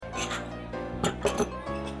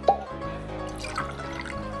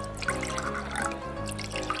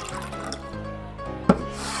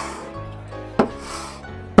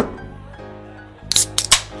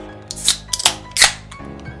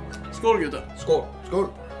Skål gutta! Skål! Skål!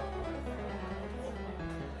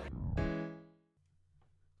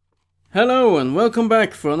 Hello and welcome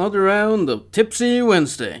back for another round of Tipsy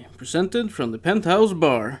Wednesday, presented from the Penthouse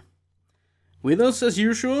Bar. With us as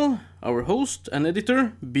usual, our host and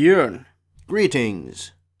editor, Björn.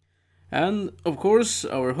 Greetings! And, of course,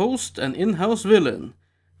 our host and in-house villain,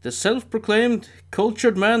 the self-proclaimed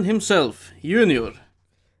cultured man himself, Junior.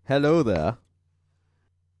 Hello there.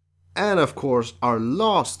 And of course, our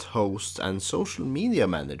last host and social media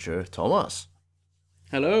manager, Thomas.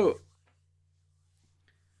 Hello.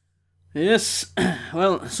 Yes,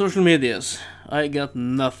 well, social medias. I got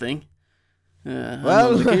nothing. I'm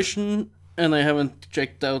on vacation, and I haven't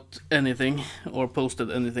checked out anything or posted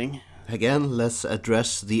anything. Again, let's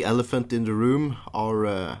address the elephant in the room.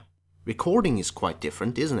 Our recording is quite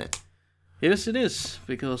different, isn't it? Yes, it is,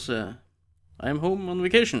 because I'm home on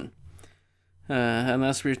vacation. And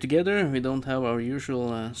as we're together, we don't have our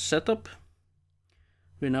usual setup.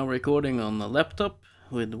 We're now recording on a laptop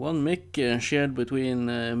with one mic shared between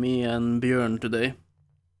me and Björn today.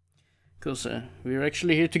 Because we're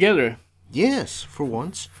actually here together. Yes, for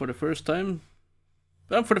once. For the first time.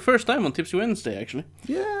 Well, for the first time on Tipsy Wednesday, actually.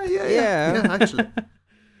 Yeah, actually.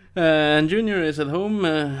 And Junior is at home,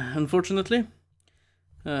 unfortunately.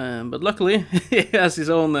 But luckily, he has his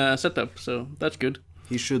own setup, so that's good.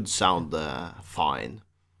 He should sound fine.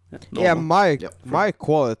 Yeah, my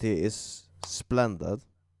quality is splendid.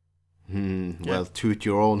 Well, toot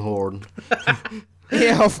your own horn.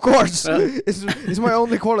 Yeah, of course. It's my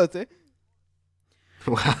only quality.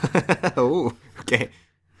 Oh, okay.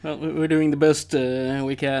 Well, we're doing the best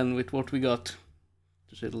we can with what we got,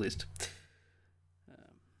 to say the least.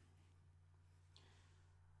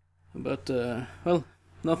 But, well,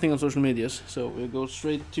 nothing on social medias, so we'll go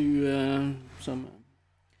straight to some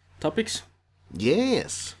topics.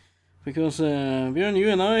 Yes. Because Björn, you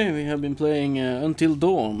and I, we have been playing Until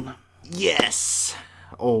Dawn. Yes.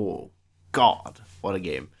 Oh, God, what a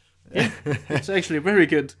game. Yeah, it's actually very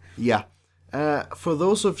good. Yeah. For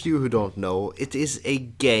those of you who don't know, it is a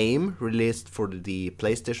game released for the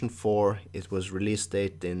PlayStation 4. It was release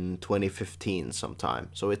date in 2015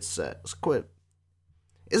 sometime. So it's quite...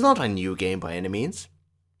 It's not a new game by any means.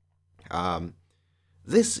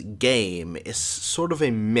 This game is sort of a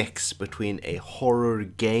mix between a horror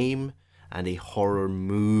game and a horror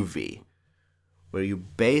movie, where you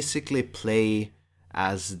basically play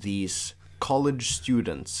as these college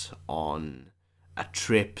students on a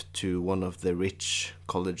trip to one of the rich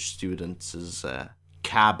college students'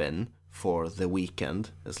 cabin for the weekend.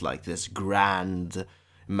 It's like this grand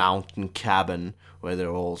mountain cabin where they're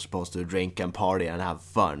all supposed to drink and party and have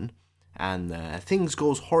fun. And things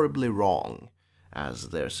goes horribly wrong, as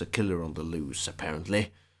there's a killer on the loose,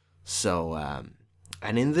 apparently. So,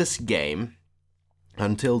 and in this game,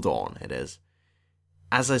 Until Dawn it is,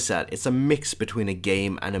 as I said, it's a mix between a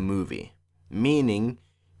game and a movie. Meaning,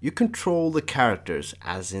 you control the characters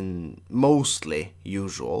as in mostly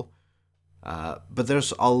usual, but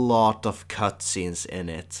there's a lot of cutscenes in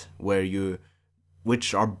it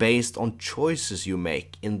which are based on choices you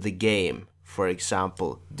make in the game. For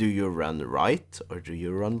example, do you run right or do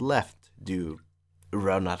you run left? Do you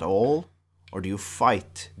run at all or do you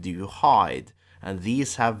fight? Do you hide? And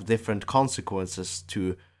these have different consequences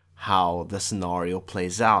to how the scenario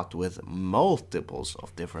plays out, with multiples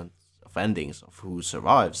of different endings of who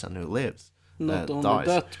survives and who lives. Not only dies.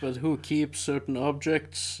 that, but who keeps certain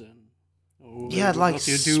objects, and like what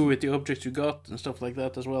you do with the objects you got, and stuff like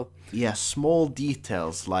that as well. Yeah, small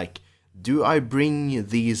details like, do I bring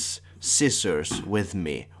these scissors with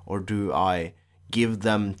me, or do I give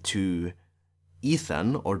them to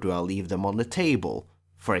Ethan, or do I leave them on the table,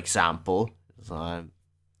 for example?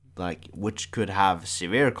 Like, which could have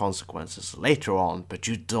severe consequences later on, but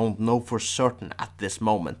you don't know for certain at this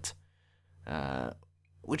moment.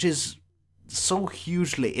 Which is so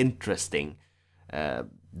hugely interesting.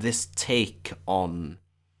 This take on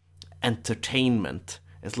entertainment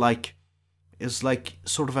is like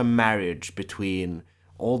sort of a marriage between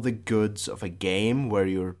all the goods of a game where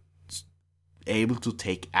you're able to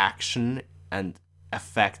take action and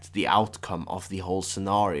affect the outcome of the whole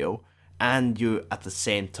scenario, and you at the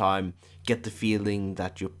same time get the feeling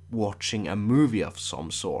that you're watching a movie of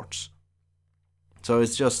some sorts. So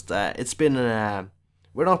it's just, it's been,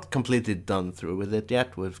 we're not completely done through with it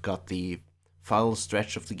yet. We've got the final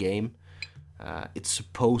stretch of the game. It's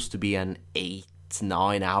supposed to be an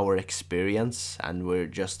 8-9 hour experience, and we're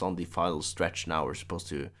just on the final stretch now. We're supposed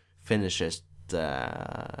to finish it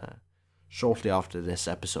shortly after this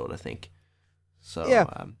episode, I think. So Yeah.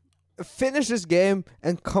 Finish this game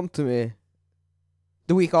and come to me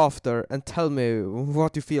the week after and tell me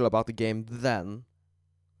what you feel about the game then.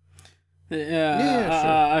 Yeah,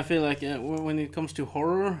 sure. I feel like when it comes to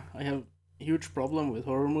horror, I have a huge problem with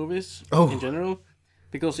horror movies Oh. in general,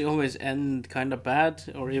 because they always end kind of bad,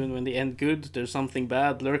 or even when they end good, there's something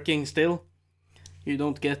bad lurking still. You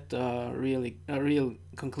don't get a real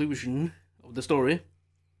conclusion of the story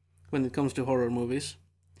when it comes to horror movies.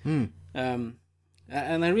 And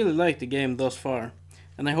I really like the game thus far,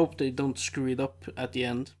 and I hope they don't screw it up at the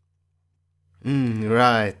end.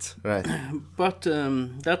 Right. But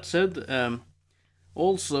that said,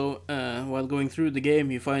 also while going through the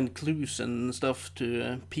game, you find clues and stuff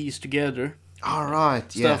to piece together All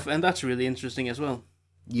right. stuff, and that's really interesting as well.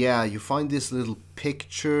 Yeah, you find these little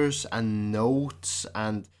pictures and notes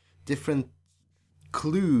and different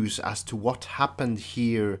clues as to what happened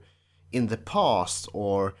here in the past,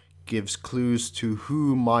 or gives clues to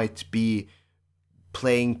who might be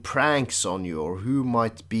playing pranks on you, or who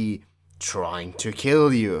might be trying to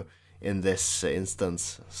kill you in this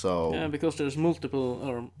instance. So Yeah, because there's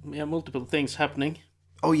multiple things happening.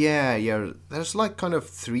 oh yeah, there's like kind of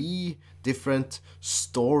 3 different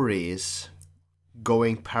stories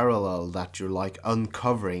going parallel that you're like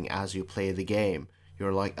uncovering as you play the game.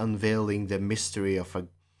 You're like unveiling the mystery of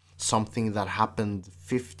something that happened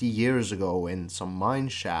 50 years ago in some mine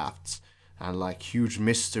shafts, and like huge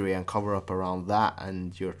mystery and cover up around that,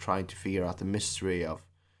 and you're trying to figure out the mystery of,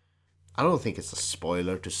 I don't think it's a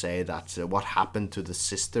spoiler to say that what happened to the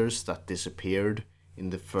sisters that disappeared in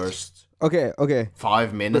the first Okay.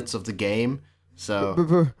 5 minutes of the game.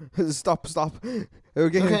 So Stop. We're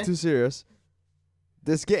getting Okay. too serious.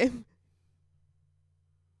 This game,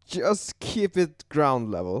 just keep it ground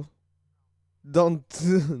level. Don't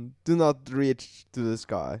do not reach to the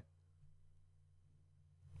sky.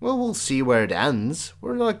 well, we'll see where it ends.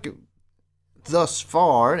 We're like, thus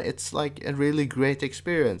far, it's like a really great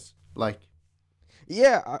experience. Like,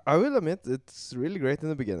 Yeah, I will admit it's really great in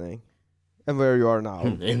the beginning, and where you are now.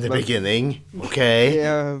 in the But- beginning, okay?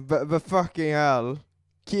 Yeah, but fucking hell,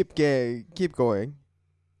 keep going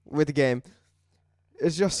with the game.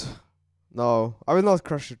 It's just no, I will not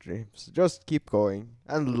crush your dreams. Just keep going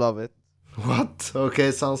and love it. What? Okay,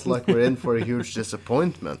 sounds like we're in for a huge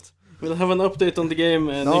disappointment. We'll have an update on the game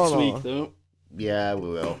next No. week, though. Yeah, we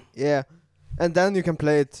will. Yeah, and then you can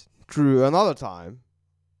play it through another time,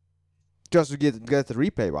 just to get the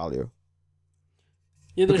replay value.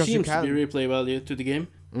 Yeah, there Because you seems to be can- replay value to the game.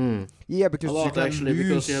 Yeah, because A you lot can actually, lose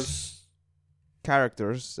because you have.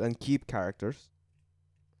 characters and keep characters.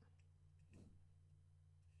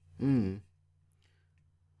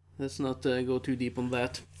 Let's not go too deep on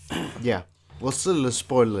that. Yeah. Well, still a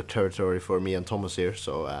spoiler territory for me and Thomas here,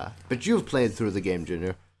 so, but you've played through the game,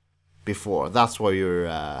 Junior, before. That's why you're,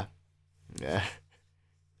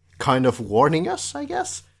 kind of warning us, I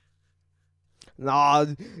guess? Nah,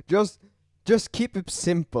 just keep it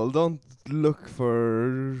simple. Don't look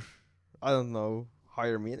for, I don't know,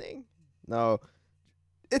 higher meaning. No,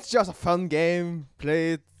 it's just a fun game.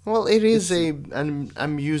 Play it. Well, it is an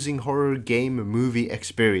amusing horror game movie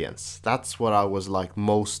experience. That's what I was like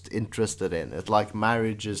most interested in. It like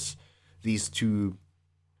marriages these 2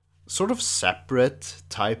 sort of separate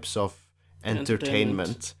types of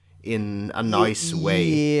entertainment in a nice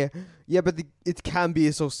way. Yeah, but it can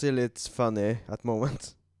be so silly. It's funny at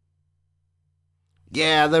moments.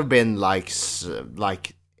 Yeah, there've been like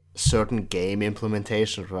certain game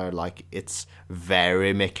implementations where like it's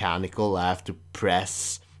very mechanical. I have to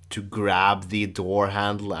press to grab the door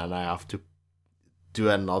handle, and I have to do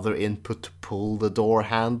another input to pull the door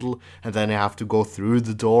handle, and then I have to go through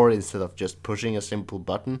the door instead of just pushing a simple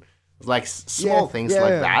button. Like small things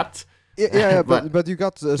like that. Yeah, but you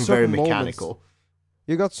got Very certain moments. mechanical.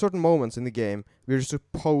 You got certain moments in the game where you're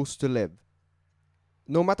supposed to live,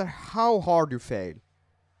 no matter how hard you fail.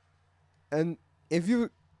 And if you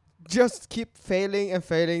just keep failing and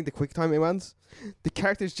failing the quick time events, the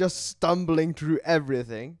character's just stumbling through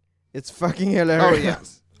everything. It's fucking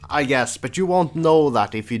hilarious. Oh yeah, I guess, but you won't know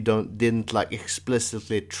that if you didn't like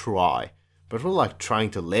explicitly try. But we're like trying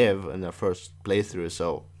to live in our first playthrough,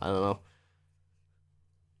 so I don't know.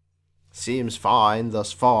 Seems fine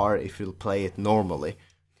thus far if you'll play it normally.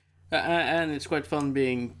 And it's quite fun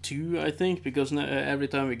being 2, I think, because every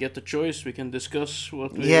time we get the choice, we can discuss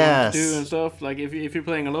what we want Yes. to do and stuff. Like, if you're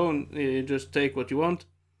playing alone, you just take what you want.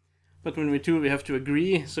 But when we're 2, we have to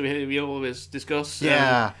agree, so we always discuss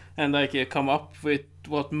Yeah. and come up with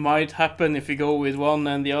what might happen if we go with one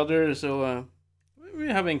and the other, so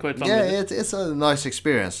we're having quite fun Yeah, with it. it's a nice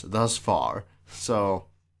experience thus far. So,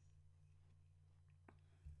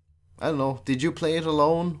 I don't know. Did you play it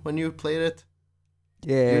alone when you played it?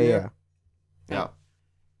 Yeah. Yeah.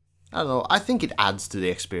 I don't know. I think it adds to the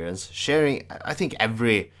experience. Sharing, I think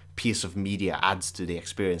every piece of media adds to the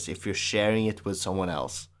experience if you're sharing it with someone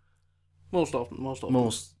else. Most often. Most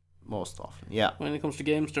often, yeah. When it comes to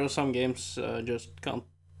games, there are some games just can't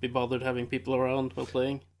be bothered having people around while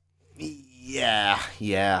playing. Yeah.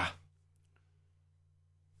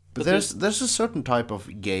 But there's a certain type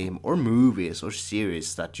of game or movies or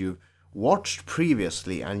series that you watched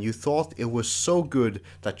previously and you thought it was so good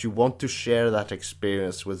that you want to share that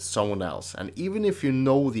experience with someone else. And even if you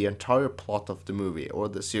know the entire plot of the movie or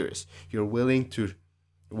the series, you're willing to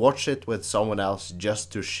watch it with someone else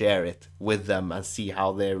just to share it with them and see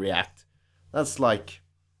how they react. That's like,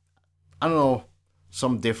 I don't know,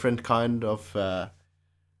 some different kind of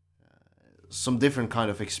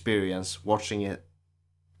experience watching it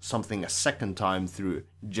something a second time through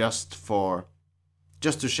just to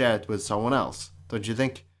share it with someone else, don't you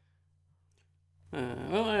think?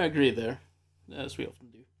 Well, I agree there, as we often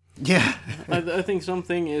do. Yeah. I think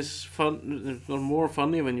something is fun or more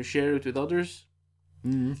funny when you share it with others.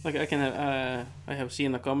 Like I have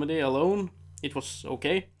seen a comedy alone, it was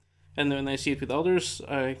okay, and when I see it with others,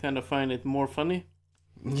 I kind of find it more funny.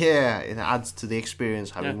 Yeah, it adds to the experience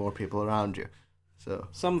having more people around you. So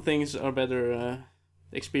some things are better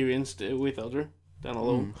experienced with other than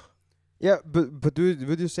alone. Yeah, but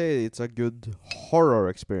would you say it's a good horror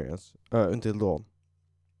experience Until Dawn?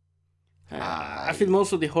 I feel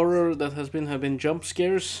most of the horror that have been jump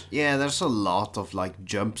scares. Yeah, there's a lot of like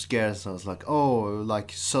jump scares. I was like, oh,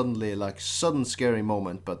 like suddenly, like sudden scary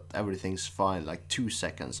moment, but everything's fine. Like 2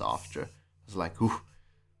 seconds after, it's like, ooh.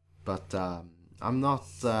 But I'm not.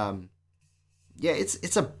 Yeah,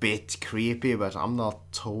 it's a bit creepy, but I'm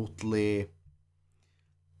not totally.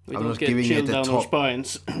 I'm not giving it down our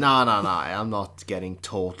spines. No. I'm not getting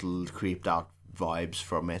total creeped out vibes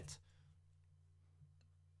from it.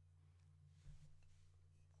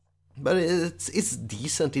 But it's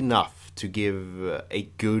decent enough to give a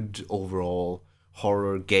good overall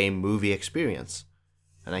horror game movie experience.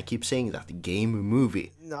 And I keep saying that, game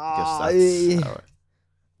movie. I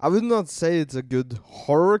would not say it's a good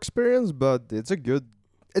horror experience, but it's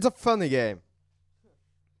a funny game.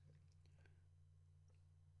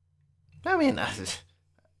 I mean,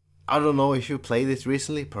 I don't know if you played it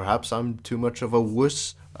recently. Perhaps I'm too much of a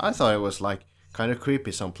wuss. I thought it was like kind of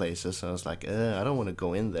creepy some places. I was like, I don't want to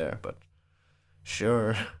go in there, but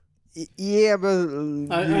sure. Yeah, but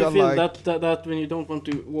I feel like that when you don't want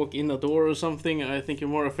to walk in a door or something, I think you're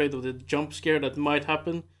more afraid of the jump scare that might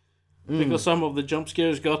happen. Because some of the jump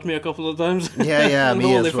scares got me a couple of times. Yeah, me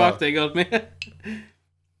holy as well. fuck, they got me.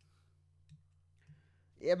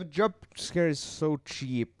 Yeah, but jump scare is so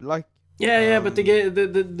cheap. Like but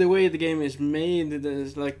the way the game is made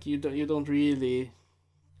is like you don't really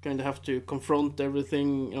kind of have to confront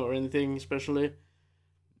everything or anything, especially.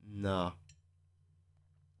 No.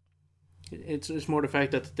 It's more the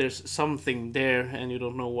fact that there's something there and you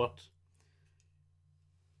don't know what.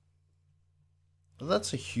 Well,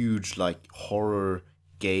 that's a huge like horror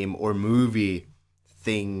game or movie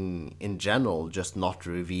thing in general, just not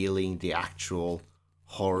revealing the actual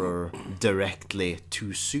horror directly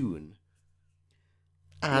too soon.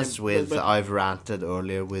 As with I've ranted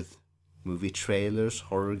earlier with movie trailers,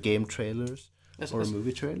 horror game trailers, or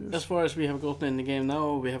movie trailers. As far as we have gotten in the game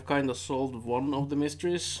now, we have kind of solved one of the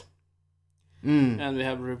mysteries. And we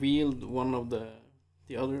have revealed one of the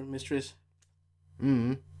other mysteries.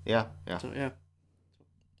 Yeah. So, yeah.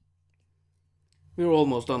 We're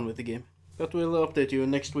almost done with the game. But we'll update you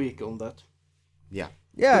next week on that. Yeah.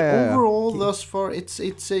 Yeah. Overall, thus far, it's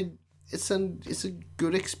a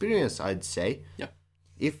good experience, I'd say. Yeah.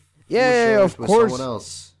 If we share it of with course. someone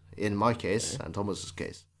else, in my case and Thomas's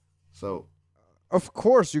case. So. Of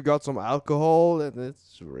course, you got some alcohol, and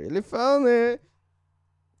it's really funny.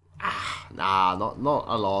 Nah, not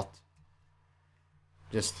a lot.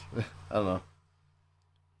 Just, I don't know.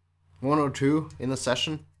 1 or 2 in a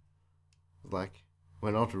session. Like,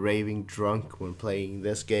 we're not raving drunk when playing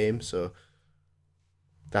this game, so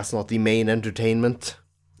that's not the main entertainment.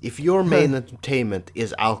 If your main entertainment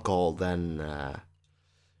is alcohol, then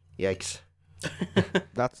yikes.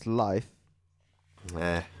 That's life.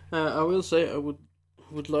 I will say I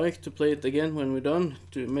would like to play it again when we're done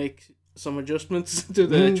to make some adjustments to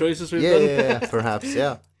the choices we've done. Yeah, perhaps,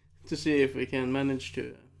 yeah. To see if we can manage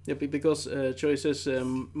to... Yeah, because choices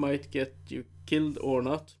might get you killed or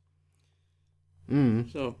not.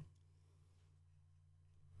 So...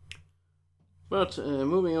 But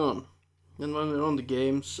moving on. And when we're on the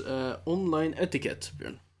games, online etiquette,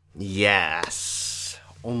 Björn. Yes.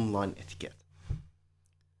 Online etiquette.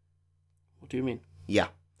 What do you mean? Yeah.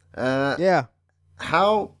 Yeah.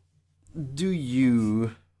 How do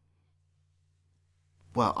you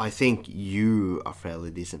well, I think you are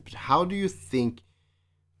fairly decent, but how do you think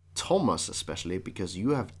Thomas, especially because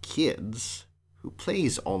you have kids who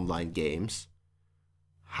plays online games,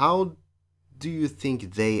 how do you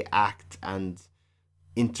think they act and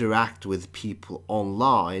interact with people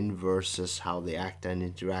online versus how they act and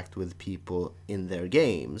interact with people in their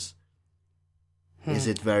games? Is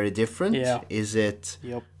it very different? Yeah. Is it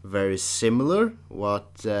Yep. very similar?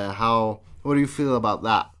 What do you feel about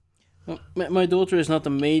that? Well, my daughter is not a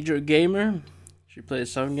major gamer. She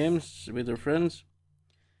plays some games with her friends,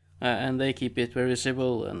 and they keep it very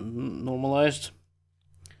civil and normalized.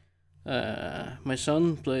 My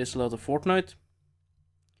son plays a lot of Fortnite,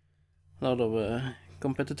 a lot of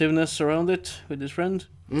competitiveness around it with his friend.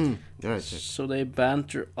 Right. So they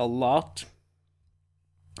banter a lot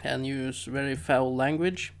and use very foul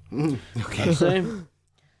language, Okay. I'd say.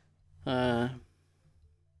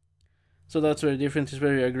 So that's very different. He's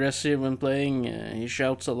very aggressive when playing. He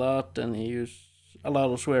shouts a lot and he uses a lot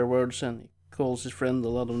of swear words and he calls his friend a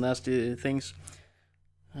lot of nasty things.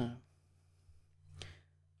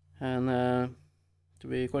 And to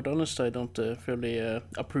be quite honest, I don't fairly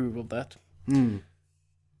approve of that.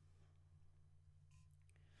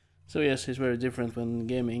 So yes, it's very different when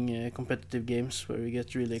gaming competitive games where we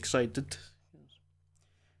get really excited.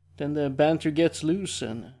 Then the banter gets loose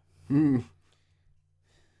and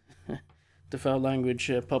the foul language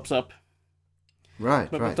pops up. Right.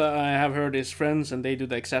 But I have heard his friends and they do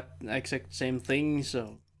the exact same thing.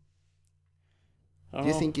 So Do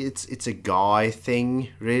you think it's a guy thing,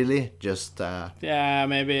 really? Just yeah,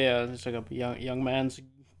 maybe it's like a young man's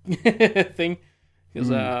thing. Because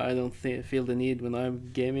I don't feel the need when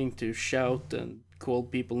I'm gaming to shout and call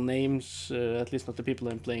people names, at least not the people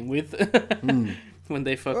I'm playing with. When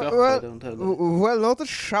they fuck up, I don't have that. Well, not a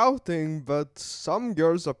shouting, but some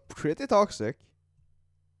girls are pretty toxic.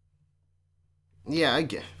 yeah, I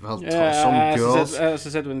get. Well, Yeah, some girls. as I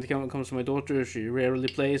said, when it comes to my daughter, she rarely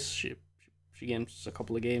plays. She games a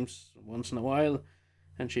couple of games once in a while,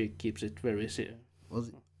 and she keeps it very serious. Well,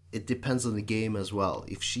 it depends on the game as well.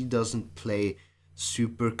 If she doesn't play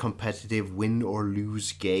super competitive win or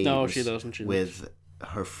lose games No, she doesn't. with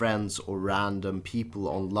her friends or random people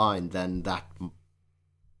online, then that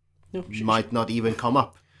No, might not even come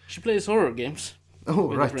up. She plays horror games. Oh,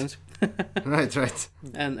 with her right. friends. right.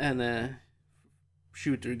 And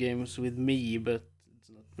shooter games with me, but it's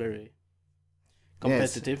not very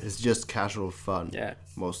competitive. Yes, it's just casual fun. Yeah.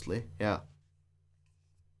 Mostly. Yeah.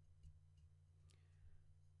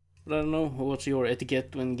 But I don't know, what's your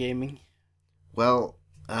etiquette when gaming? Well,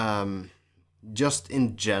 just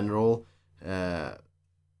in general,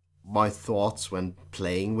 my thoughts when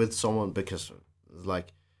playing with someone, because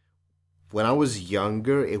like when I was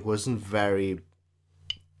younger, it wasn't very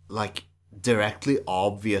like directly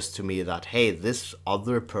obvious to me that, hey, this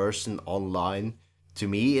other person online, to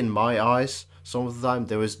me, in my eyes, some of the time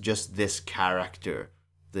there was just this character,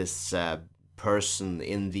 this person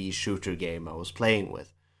in the shooter game I was playing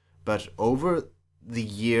with. But over the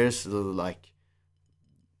years, like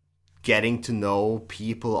getting to know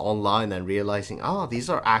people online and realizing, these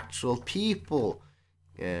are actual people.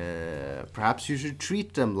 Perhaps you should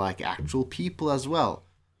treat them like actual people as well.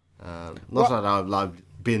 Not that I've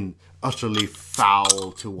been utterly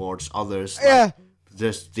foul towards others. Yeah.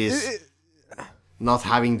 Just this, not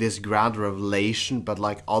having this grand revelation, but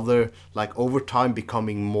like over time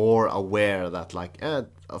becoming more aware that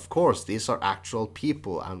of course these are actual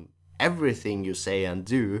people and everything you say and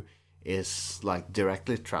do is like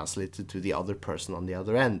directly translated to the other person on the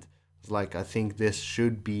other end. It's like, I think this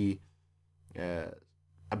should be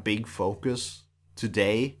a big focus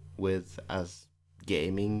today, with as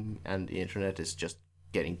gaming and the internet is just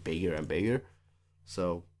getting bigger and bigger.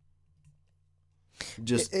 So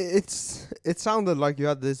just It sounded like you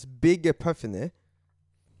had this big epiphany.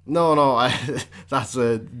 no, that's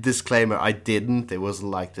a disclaimer. I didn't. It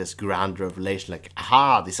wasn't like this grand revelation, like,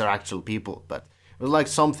 aha, these are actual people. But it was like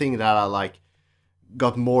something that I like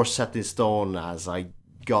got more set in stone as I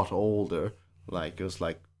got older. Like, it was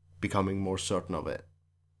like becoming more certain of it.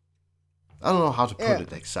 I don't know how to put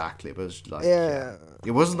it exactly, but it's like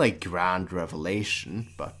it wasn't like grand revelation,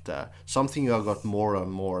 but something I got more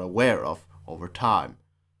and more aware of over time.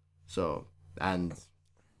 So, and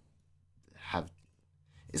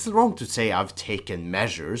it's wrong to say I've taken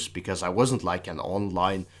measures, because I wasn't like an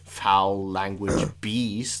online foul language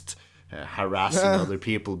beast harassing other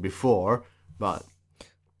people before, but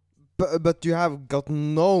But you have got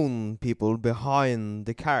known people behind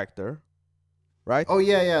the character, right? oh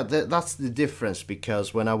yeah, that's the difference,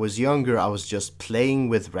 because when I was younger, I was just playing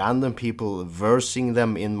with random people, versing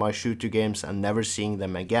them in my shooter games and never seeing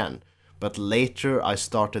them again. But later I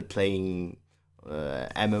started playing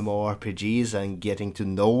MMORPGs and getting to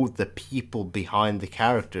know the people behind the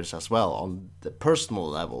characters as well on the personal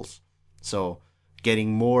levels. So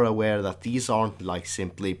getting more aware that these aren't like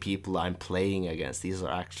simply people I'm playing against. These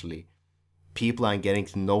are actually people I'm getting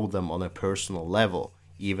to know them on a personal level.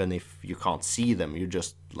 Even if you can't see them, you're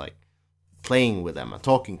just like playing with them and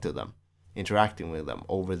talking to them, interacting with them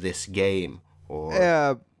over this game. Or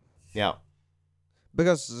yeah.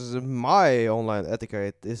 Because my online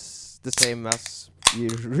etiquette is the same as in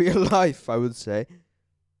real life, I would say.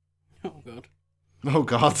 Oh god. Oh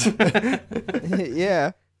god.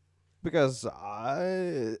 Yeah. Because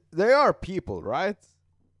they are people, right?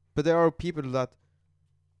 But there are people that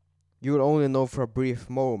you will only know for a brief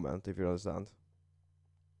moment, if you understand.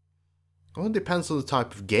 Well, it depends on the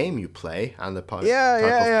type of game you play and the type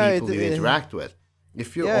of people you interact with.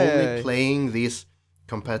 If you're only playing these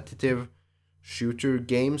competitive shooter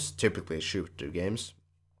games, typically shooter games,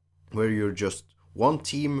 where you're just one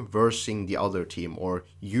team versus the other team, or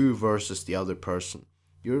you versus the other person,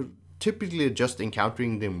 you're typically just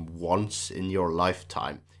encountering them once in your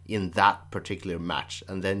lifetime in that particular match,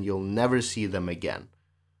 and then you'll never see them again.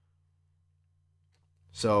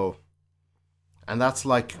 So, and that's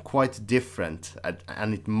like quite different,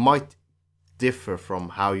 and it might differ from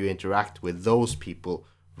how you interact with those people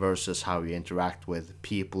versus how you interact with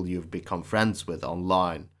people you've become friends with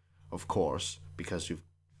online, of course, because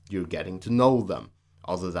you're getting to know them,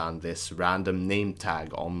 other than this random name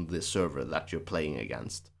tag on the server that you're playing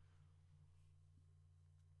against.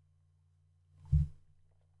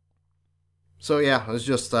 So yeah, it's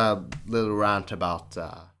just a little rant about...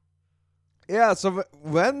 Yeah, so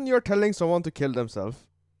when you're telling someone to kill themselves,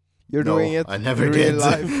 you're doing it I never in did. real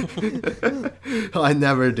life. I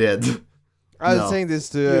never did. I was saying this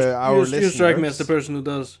to our listeners. You strike me as the person who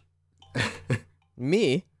does.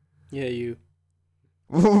 Me? Yeah, you.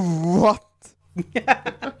 What?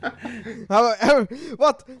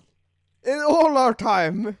 What? In all our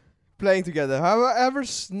time playing together, have I ever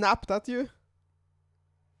snapped at you?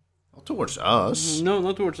 Not towards us. No,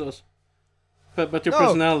 not towards us. But your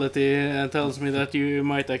personality tells me that you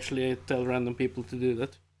might actually tell random people to do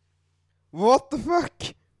that. What the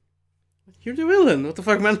fuck? You're the villain. What the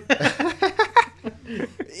fuck, man?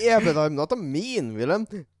 Yeah, but I'm not a mean villain.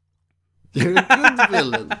 You're a good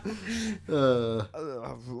villain.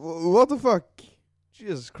 What the fuck?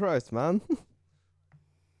 Jesus Christ, man.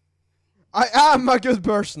 I am a good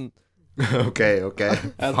person. Okay.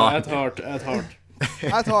 At heart.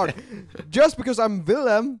 At heart. Just because I'm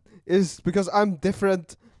villain is because I'm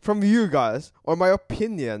different from you guys, or my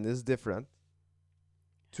opinion is different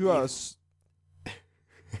to us.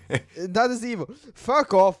 That is evil.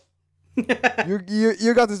 Fuck off.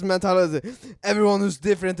 You got this mentality. Everyone who's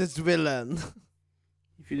different is villain.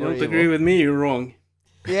 If you don't agree with me, you're wrong.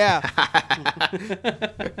 Yeah.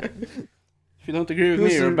 If you don't agree with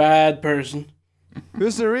me, you're a bad person.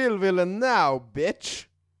 Who's the real villain now, bitch?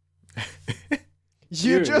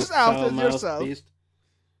 You just outed yourself.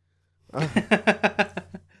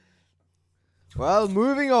 Well,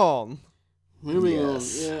 moving on.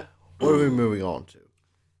 Yeah. What are we moving on to?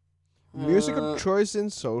 Musical choice in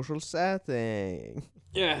social setting.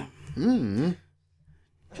 Yeah.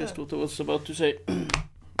 Just what I was about to say.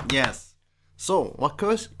 Yes. So, my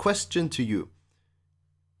question to you.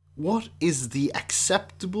 What is the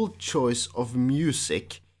acceptable choice of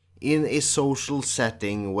music in a social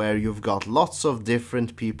setting where you've got lots of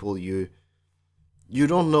different people you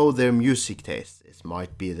don't know their music taste? It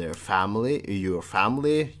might be their family, your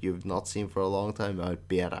family you've not seen for a long time. It might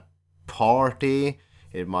be at a party.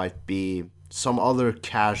 It might be some other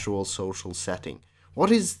casual social setting.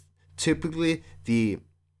 What is typically the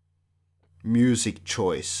music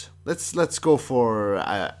choice? Let's go for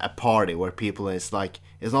a party where people, it's not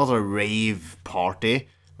a rave party,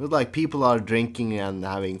 but like people are drinking and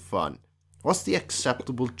having fun. What's the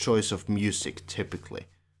acceptable choice of music typically?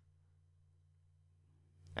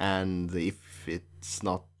 And if it's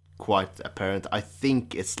not quite apparent, I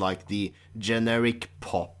think it's like the generic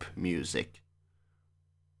pop music.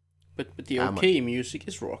 But the okay music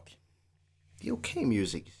is rock. The okay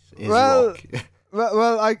music is rock.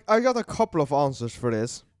 Well, I got a couple of answers for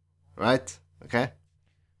this. Right? Okay.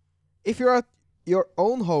 If you're at your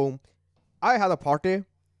own home, I had a party.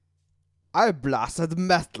 I blasted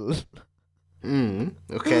metal.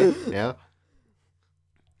 Okay, yeah.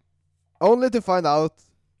 Only to find out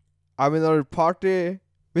I'm in a party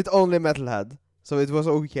with only metalhead, so it was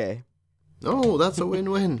okay. Oh, that's a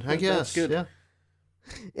win-win, I guess. That's good. Yeah.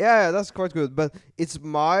 Yeah, that's quite good, but it's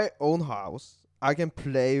my own house. I can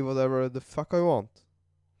play whatever the fuck I want.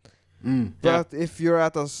 But if you're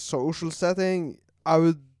at a social setting, I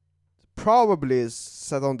would probably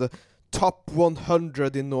set on the top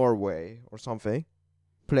 100 in Norway or something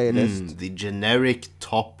playlist. The generic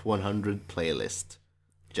top 100 playlist.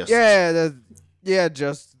 Just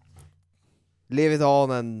Just leave it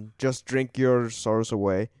on and just drink your sorrows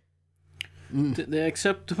away. The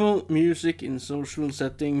acceptable music in social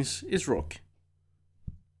settings is rock.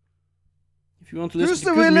 If you want to listen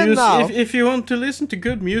to good music, if you want to listen to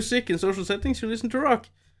good music in social settings, you listen to rock.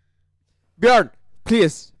 Björn,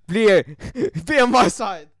 please, be on my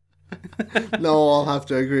side. No, I'll have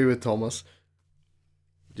to agree with Thomas.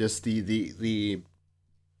 Just the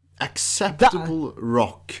acceptable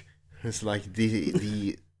rock is like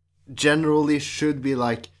the generally should be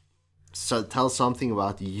like tell something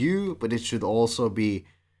about you, but it should also be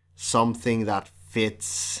something that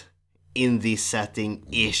fits in the setting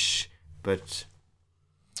ish. But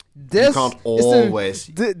you can't always.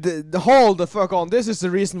 The hold the fuck on. This is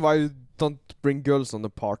the reason why you don't bring girls on the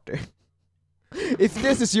party. If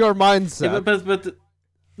this is your mindset. Yeah, but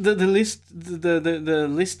the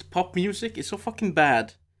list pop music is so fucking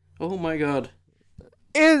bad. Oh my god.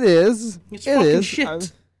 It is. It's fucking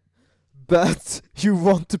shit. But you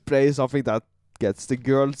want to play something that gets the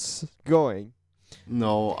girls going.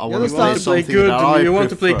 No, I want to play something that I prefer. You want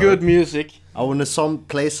to play good music. I want to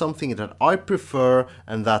play something that I prefer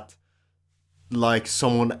and that like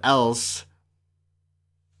someone else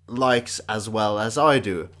likes as well as I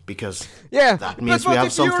do, because that means we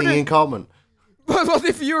have something in common. But what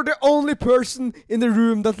if you're the only person in the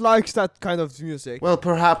room that likes that kind of music? Well,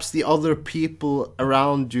 perhaps the other people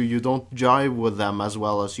around you don't jive with them as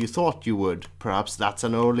well as you thought you would. Perhaps that's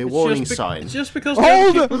an early warning sign. It's just because the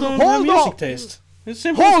other people don't have music taste. It's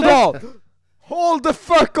simple as that. Hold the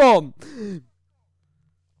fuck on!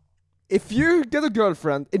 If you get a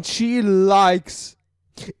girlfriend and she likes...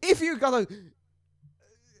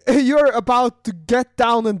 You're about to get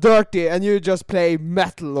down and dirty and you just play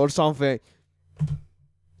metal or something.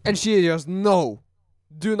 And she just, no,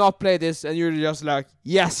 do not play this. And you're just like,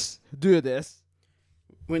 yes, do this.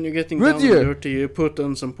 When you're getting down and dirty, you put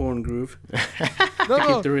on some porn groove.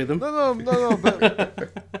 Keep the rhythm. No,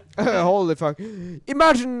 but... holy fuck.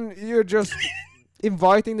 Imagine you're just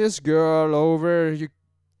inviting this girl over, you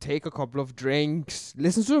take a couple of drinks,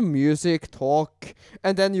 listen to music, talk,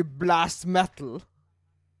 and then you blast metal.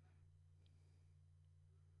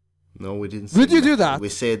 No, we didn't say Would you metal. do that?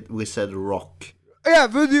 We said rock. Yeah,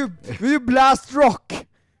 would you blast rock?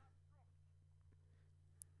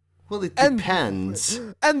 Well, it depends.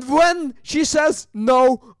 And when she says,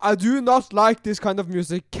 no, I do not like this kind of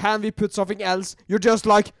music, can we put something else? You're just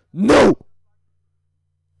like, no!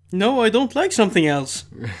 No, I don't like something else.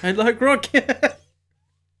 I like rock.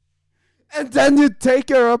 And then you take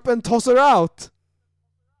her up and toss her out.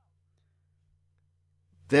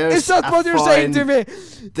 Is that what you're saying to me?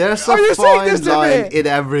 There's a fine line in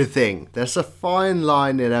everything. There's a fine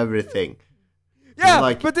line in everything. Yeah,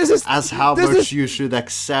 like, but this is... As how much you should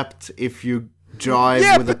accept if you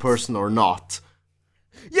jive with a person or not.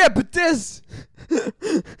 Yeah, but this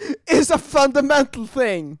is a fundamental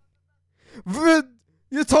thing. Would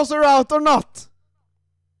you toss her out or not?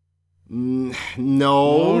 No.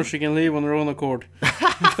 No, she can leave on her own accord.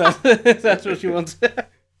 if that's what she wants.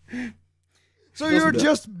 So you're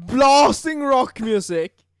just blasting rock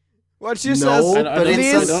music? What she says? But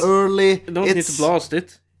it's an early... You don't need to blast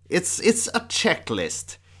it. It's a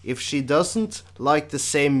checklist. If she doesn't like the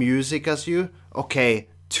same music as you, okay,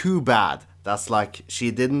 too bad. That's like,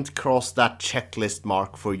 she didn't cross that checklist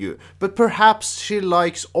mark for you. But perhaps she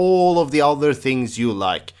likes all of the other things you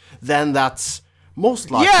like. Then that's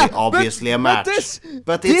most likely, obviously, a match.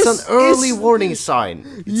 But it's an early warning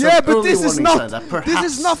sign. This is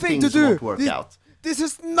nothing to do. This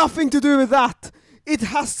has nothing to do with that. It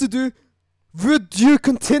has to do, would you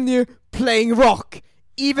continue playing rock?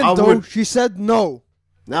 Even though she said no.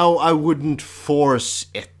 No, I wouldn't force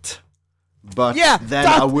it. But then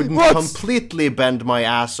I wouldn't completely bend my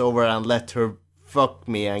ass over and let her fuck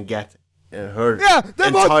me and get her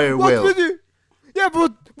entire will. Would you,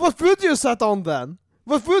 but what would you set on then?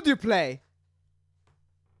 What would you play?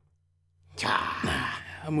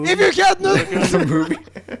 If you can't know a movie.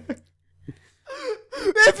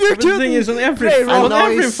 If you the thing is, on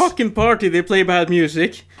every fucking party they play bad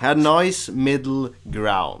music. A nice middle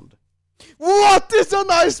ground. What is a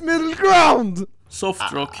nice middle ground?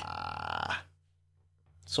 Soft rock.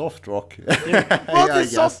 Soft rock. Yeah. What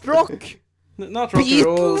is soft rock? Not rock and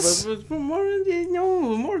roll, but more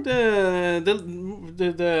the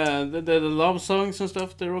love songs and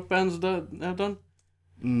stuff the rock bands have done.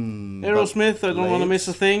 Aerosmith, I Don't Want to Miss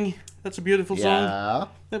a Thing. That's a beautiful song.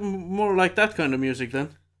 More like that kind of music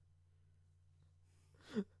then.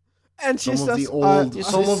 And she some says, of the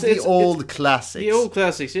old classics. The old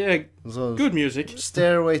classics, yeah. So, good music.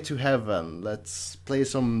 Stairway to Heaven. Let's play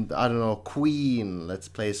some, I don't know, Queen. Let's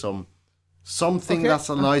play something that's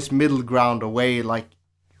a nice middle ground away, like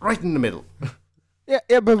right in the middle. Yeah,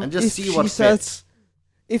 but and just see what fits.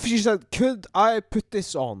 If she said, could I put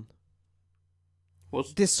this on?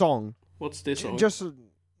 This song? What's this song? Just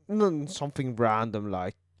something random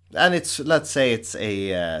like. And let's say it's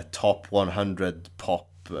a top 100 pop.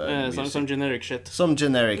 Some generic shit. Some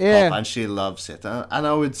generic pop, and she loves it. And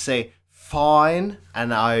I would say, fine,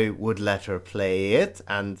 and I would let her play it.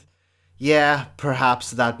 And yeah,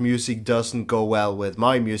 perhaps that music doesn't go well with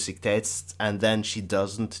my music tastes, and then she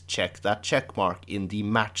doesn't check that check mark in the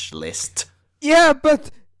match list. Yeah, but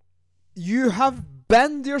you have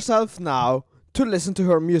banned yourself now to listen to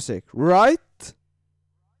her music, right?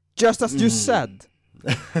 Just as you said.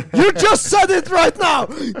 You just said it right now!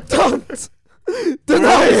 Don't! For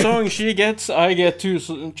every song she gets, I get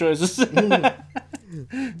 2 choices.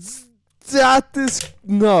 That is...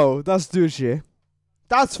 No, that's douchey.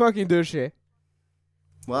 That's fucking douchey.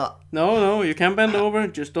 Well... No, you can bend over,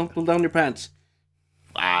 just don't pull down your pants.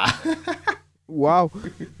 Wow.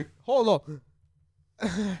 Hold on.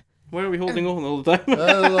 Why are we holding on all the time? I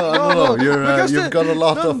don't know. You've got a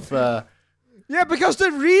lot of... Yeah, because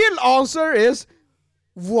the real answer is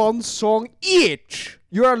 1 song each.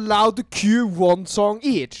 You're allowed to queue 1 song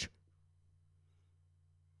each.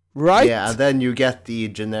 Right? Yeah, and then you get the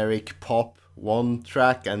generic pop 1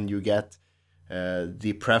 track, and you get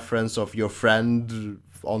the preference of your friend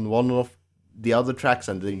on one of the other tracks,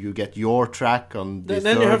 and then you get your track on the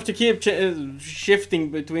Then third. you have to keep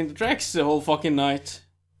shifting between the tracks the whole fucking night.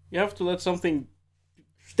 You have to let something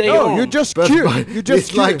stay on. No, you just queue.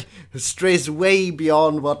 It's like strays way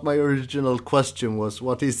beyond what my original question was.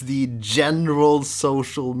 What is the general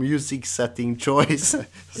social music setting choice?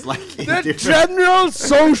 It's like the general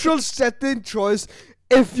social setting choice,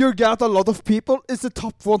 if you get a lot of people, is the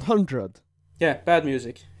top 100. Yeah, bad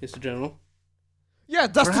music is the general. Yeah,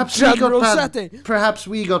 that's the general setting. Perhaps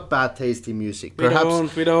we got bad tasty music. We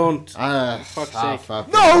don't. Fuck's sake.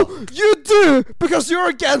 No, you do, because you're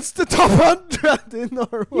against the top 100 in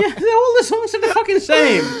Norway. Yeah, all the songs are the fucking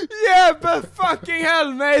same. Yeah, but fucking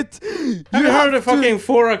hell, mate. Have you heard the fucking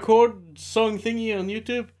 4-chord song thingy on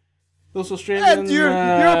YouTube? Those Australian and you're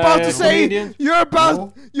about to say comedians?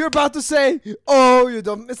 you're about to say, oh, you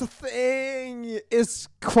don't miss a thing. It's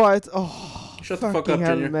quite shut the fuck up,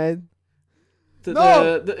 hell, Junior. Man.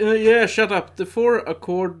 Yeah, shut up. The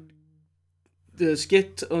 4-chord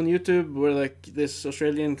skit on YouTube where like this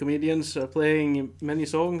Australian comedians are playing many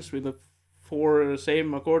songs with the 4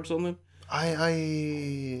 same accords on them.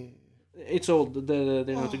 It's old. They're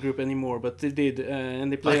not a group anymore, but they did,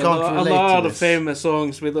 and they play a lot of famous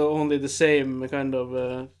songs with only the same kind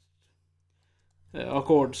of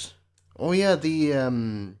accords. Oh yeah,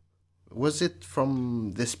 the was it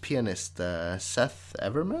from this pianist Seth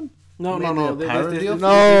Everman? No.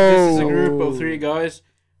 This is a group of 3 guys,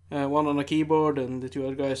 one on a keyboard, and the 2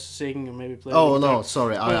 other guys sing and maybe play. Oh no,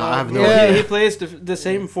 sorry, I have no idea. He plays the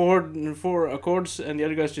same 4 accords, and the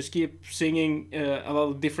other guys just keep singing a lot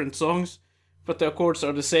of different songs, but the accords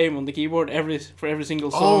are the same on the keyboard for every single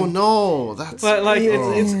song. Oh no, that's like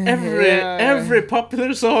it's every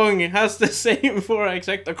popular song has the same 4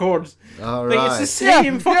 exact accords. All like, right. it's the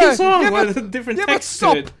same fucking song with a different text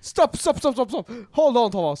to it. Stop. Hold on,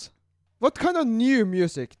 Thomas. What kind of new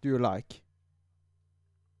music do you like?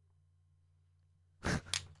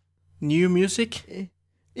 New music?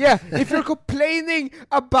 Yeah, if you're complaining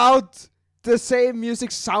about the same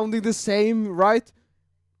music sounding the same, right?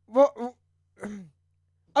 Well,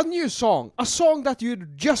 a new song. A song that you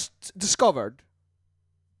just discovered.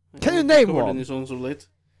 Can you name one? Any songs of late?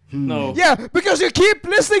 No. Yeah, because you keep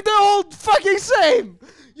listening to the old fucking same!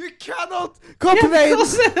 You cannot complain! Yeah,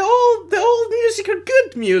 because the old music are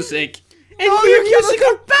good music! And no, new music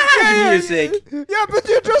are bad music! Yeah, but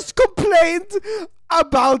you just complained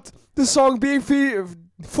about the song being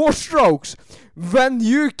 4 strokes when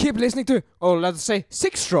you keep listening to, let's say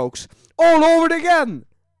 6 strokes all over it again!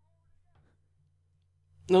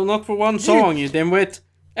 No, not for one song, you dimwit.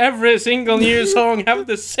 Every single new song have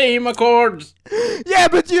the same accords. Yeah,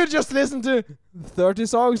 but you just listen to 30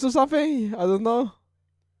 songs or something. I don't know.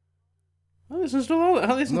 I listen to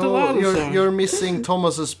a lot of songs. You're missing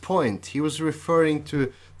Thomas's point. He was referring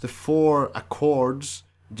to the 4 accords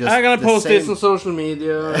just I'm gonna the post this same- on social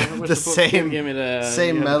media. the same Give me the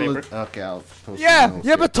same you have the melody. paper. Okay, I'll post Yeah, the notes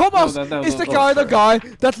yeah, here. but Thomas No, that is the was kind of guy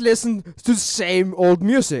that listens to the same old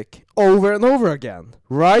music over and over again,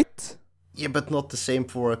 right? Yeah, but not the same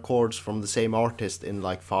 4 chords from the same artist in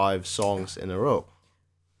like 5 songs in a row.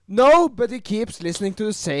 No, but he keeps listening to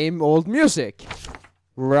the same old music,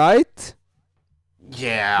 right?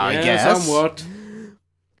 Yeah, I Yeah, guess. somewhat.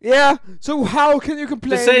 Yeah, so how can you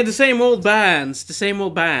complain? They say the same old bands. The same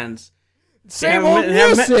old bands. Same They have old ma- they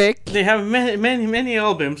have ma- music. They have many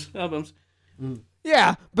albums.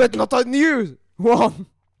 Yeah, but not a new one.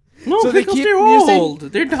 No, So they because keep they're using- old.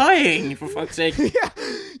 They're dying, for fuck's sake.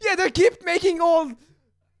 Yeah, they keep making old.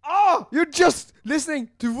 Oh, you're just listening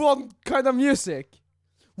to one kind of music.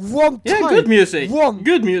 One Yeah, type. good music. One.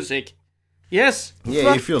 Good music. Yes. Yeah,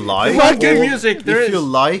 Fuck- if you like fuck good old- music, there if you is.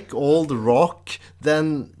 like old rock,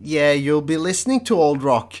 then yeah, you'll be listening to old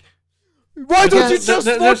rock. Why don't you There's- just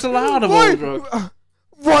there- watch? there's a lot of why, old rock.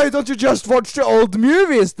 Why don't you just watch the old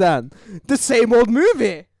movies then? The same old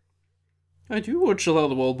movie. I do watch a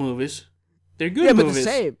lot of old movies. They're good Yeah, but movies.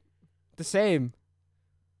 the same. The same.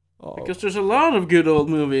 Oh. Because there's a lot of good old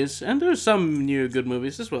movies, and there's some new good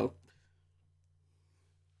movies as well.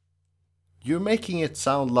 You're making it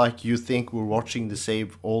sound like you think we're watching the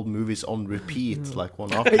same old movies on repeat, like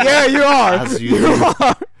one after. Yeah, you are. As you you do.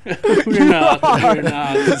 are. We're not. We're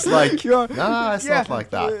not. It's like, You are. nah, it's Yeah. not like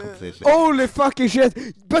that completely. Holy fucking shit!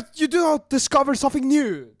 But you do not discover something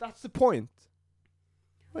new. That's the point.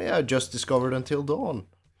 Well, yeah, I just discovered Until Dawn,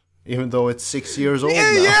 even though it's 6 years old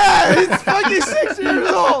Yeah, now. yeah, it's fucking 6 years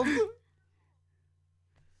old.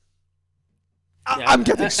 I'm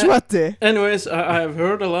getting sweaty. Anyways, I've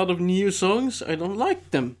heard a lot of new songs. I don't like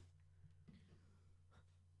them.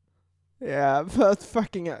 Yeah, but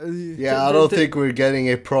fucking. Yeah, I don't think we're getting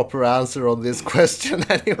a proper answer on this question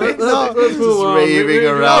anyway. No, let's move just on. raving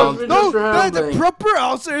We're around. just No, the rambling. proper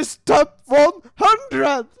answer is top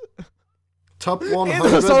 100. Top In a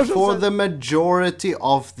 100 social for set- the majority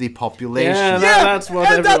of the population. Yeah, Yeah, that's what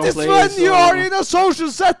and that everyone is plays, when you so- are in a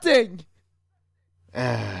social setting.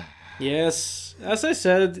 Yes, as I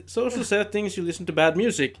said, social settings, you listen to bad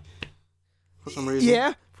music. For some reason.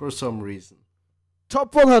 Yeah, For some reason.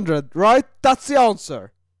 top 100, right? That's the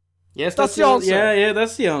answer. Yes, That's that's the answer. Yeah,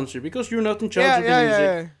 that's the answer. Because you're not in charge Yeah, of the yeah, music.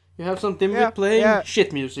 yeah, You have some dimwit Yeah, playing yeah.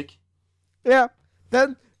 shit music. yeah.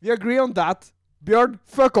 Then we agree on that. Björn,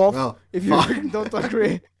 fuck off Well, if you fuck. don't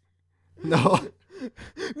agree. No,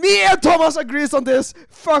 Me and Thomas agrees on this.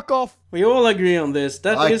 Fuck off. We all agree on this.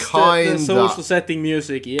 That I is the kinda- social setting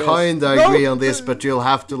music, yes. kinda No, agree on this, but you'll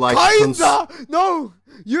have to like. Kinda. No,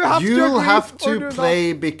 you have to. You'll agree have or to do not.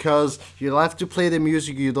 play because you'll have to play the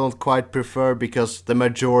music you don't quite prefer because the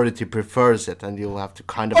majority prefers it, and you'll have to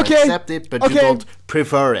kind of Okay, accept it, but you okay. don't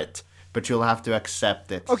prefer it. But you'll have to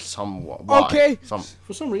accept it Okay, somewhat. okay.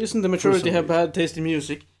 For some reason, the majority some have bad taste in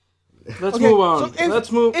music. Let's Okay, move on. so if,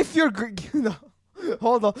 Let's move. If you're no,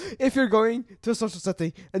 hold on. If you're going to a social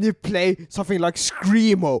setting and you play something like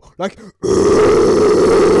screamo, like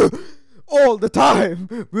all the time,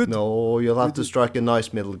 with No, you'll have to strike a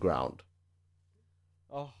nice middle ground.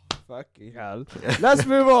 oh fucking hell. Let's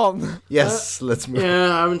move on. Yes, let's move.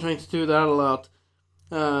 Yeah, I've been trying to do that a lot.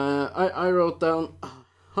 I wrote down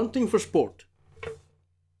hunting for sport.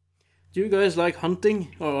 Do you guys like hunting,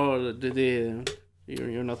 or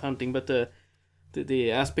you're not hunting, but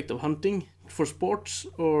the aspect of hunting for sports,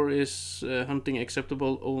 or is hunting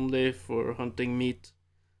acceptable only for hunting meat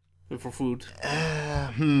for food?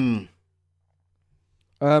 You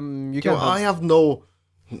You can. know, I have no.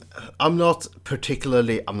 I'm not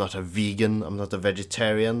a vegan. I'm not a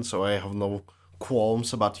vegetarian, so I have no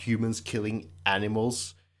qualms about humans killing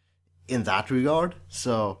animals in that regard.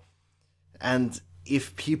 So, and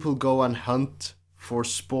if people go and hunt for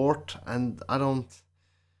sport, and I don't,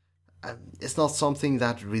 it's not something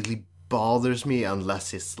that really bothers me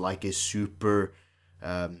unless it's like a super,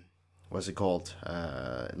 what's it called?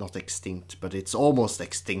 Not extinct, but it's almost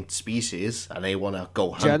extinct species, and they want to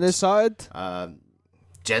go hunt. Genocide.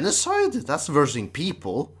 Genocide? That's versing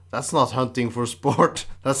people. That's not hunting for sport.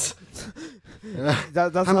 That's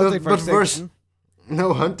That's I'm not- nothing for but vers- extinction.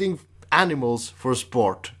 no hunting animals for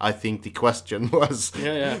sport. I think the question was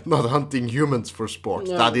Yeah. not hunting humans for sport.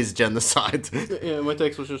 Yeah. That is genocide. Yeah, my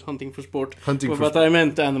text was just hunting for sport. Hunting for but I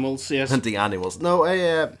meant animals, yes. Hunting animals. No,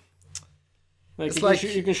 Like It's you, like-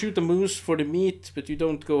 you can shoot a moose for the meat, but you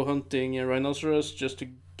don't go hunting a rhinoceros just to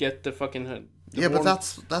get the fucking head. yeah, but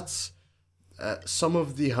that's some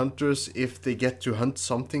of the hunters, if they get to hunt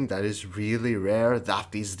something that is really rare,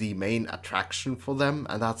 that is the main attraction for them,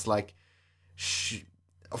 and that's like,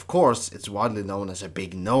 of course, it's widely known as a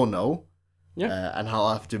big no-no, Yeah. And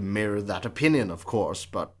I'll have to mirror that opinion, of course.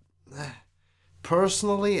 But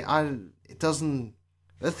personally, it doesn't.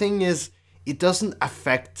 The thing is, it doesn't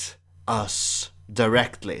affect us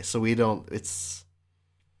directly, so we don't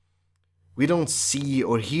see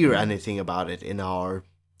or hear anything about it in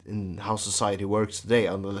how society works today,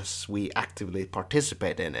 unless we actively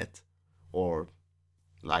participate in it or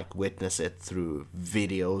like witness it through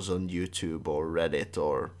videos on YouTube or Reddit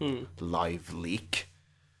or Live Leak.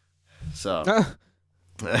 So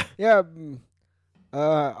Yeah,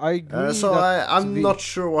 I agree. so I'm not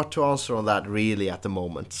sure what to answer on that really at the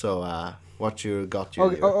moment. So what you got?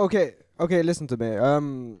 Okay, listen to me.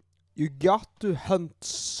 You got to hunt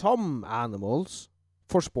some animals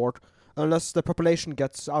for sport, unless the population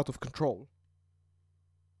gets out of control.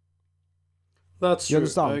 That's You true.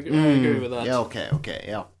 understand? I agree with that. Yeah. Okay.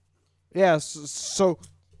 Yeah. Yes, so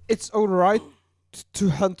it's alright to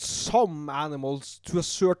hunt some animals to a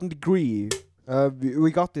certain degree.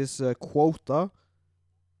 We got this quota.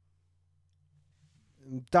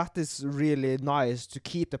 That is really nice to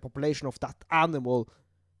keep the population of that animal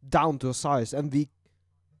down to a size, and we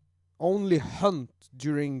only hunt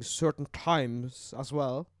during certain times as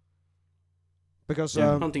well. Because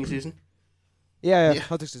Hunting season. Yeah, Yeah.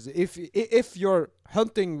 hunting season. If you're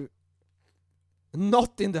hunting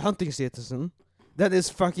not in the hunting season, then it's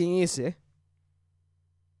fucking easy.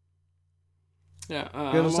 Yeah, You I'm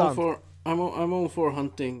all understand? for I'm all for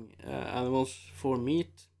hunting animals for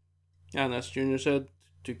meat, and as Junior said,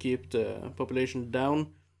 to keep the population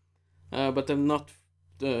down. But I'm not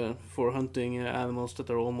for hunting animals that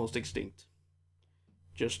are almost extinct,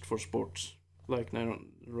 just for sports, like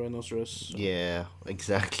rhinoceros. Yeah.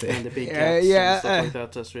 Exactly. And the big Yeah, cats yeah, and stuff like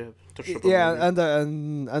that, as we have touched upon. Yeah,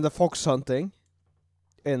 already. and the fox hunting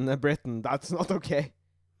in Britain, that's not okay.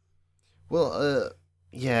 Well,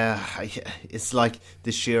 yeah, it's like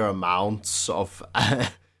the sheer amounts of,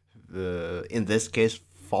 in this case,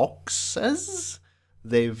 foxes.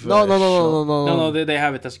 They've No, No, they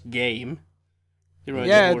have it as game. You ride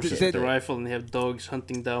Yeah, the horses they- with the rifle, and they have dogs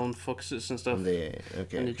hunting down foxes and stuff, and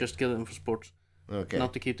Okay. you just kill them for sports, Okay.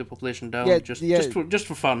 not to keep the population down, Yeah, just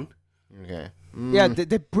for fun. Okay. Yeah,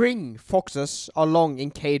 they bring foxes along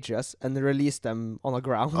in cages and release them on the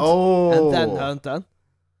ground. Oh. And then hunt them.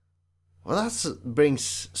 Well,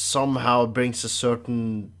 somehow brings a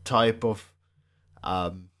certain type of,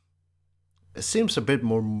 it seems a bit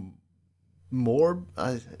more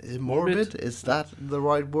morbid. Is that the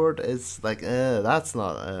right word? It's like, that's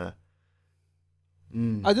not. I do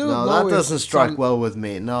not No, know that if doesn't it's strike well with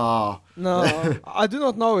me. No. No, I do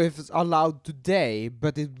not know if it's allowed today,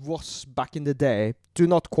 but it was back in the day. Do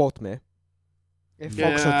not quote me. If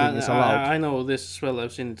fox hunting is allowed. I know this as well.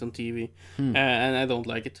 I've seen it on TV, and I don't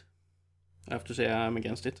like it. I have to say I'm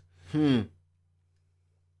against it.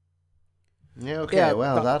 Yeah, okay, Yeah,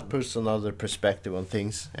 well, that puts another perspective on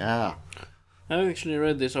things. Yeah. I actually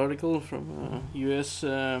read this article from U.S.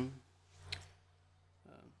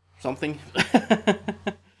 Something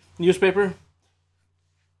newspaper,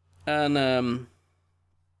 and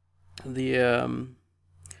the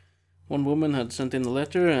one woman had sent in a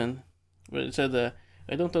letter, and where it said,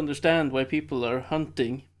 "I don't understand why people are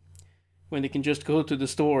hunting when they can just go to the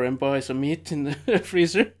store and buy some meat in the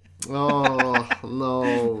freezer." Oh,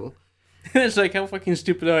 no. It's like, how fucking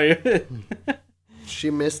stupid are you?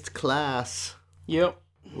 She missed class. Yep.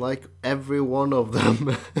 Like every one of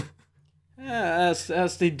them.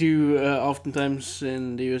 As they do oftentimes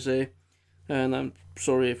in the USA, and I'm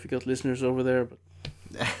sorry if you got listeners over there, but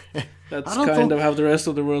that's kind of how the rest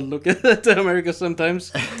of the world look at America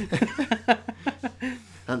sometimes.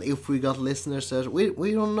 And if we got listeners that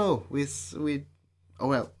we don't know, we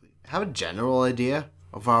have a general idea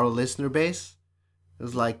of our listener base.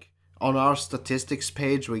 It's like on our statistics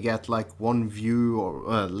page we get like one view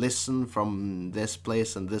or listen from this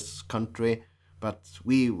place and this country. But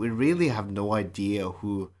we really have no idea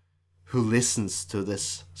who listens to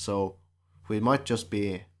this, so we might just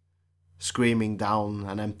be screaming down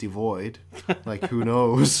an empty void. Like, who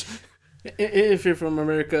knows? If you're from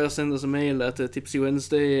America, send us a mail at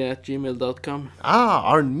tipsywednesday@gmail.com.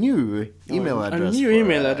 Our new email Our address. new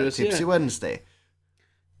email address, Tipsy yeah. Wednesday.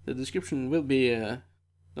 The description will be...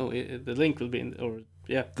 the link will be in...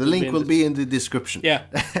 The link will be in the description. Yeah,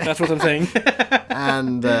 that's what I'm saying.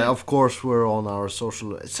 And, of course, we're on our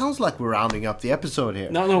social... It sounds like we're rounding up the episode here.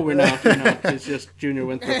 No, we're not. It's just Junior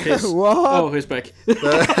went for a piss. What? Oh, he's back.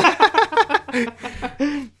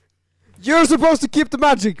 You're supposed to keep the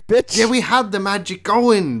magic, bitch! Yeah, we had the magic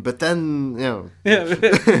going, but then, Yeah,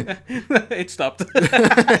 it stopped.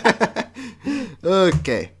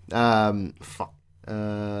 Okay. Fuck.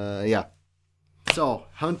 Yeah. So,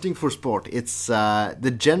 hunting for sport. It's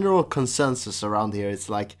the general consensus around here. It's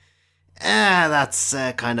like, that's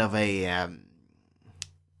kind of a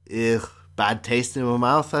bad taste in my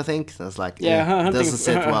mouth. I think that's like, doesn't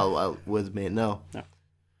sit well with me. No.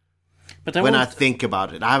 But when I think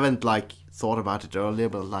about it, I haven't like thought about it earlier,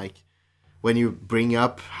 but like when you bring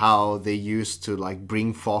up how they used to like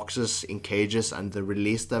bring foxes in cages and they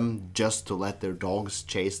release them just to let their dogs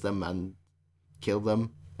chase them and kill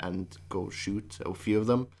them and go shoot a few of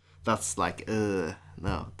them, that's like,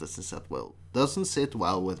 no, doesn't sit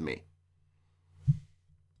well with me.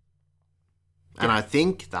 And I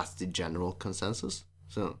think that's the general consensus.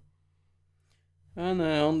 So. And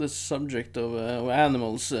on the subject of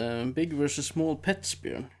animals, big versus small pets,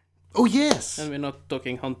 Björn. Oh, yes! And we're not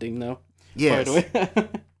talking hunting now. Yes. By the way.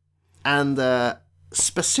 And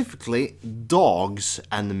specifically, dogs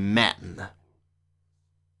and men.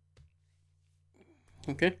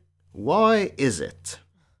 Okay. Why is it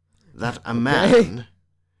that a man,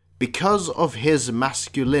 because of his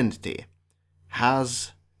masculinity,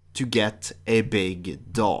 has to get a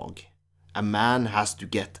big dog? A man has to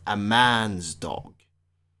get a man's dog.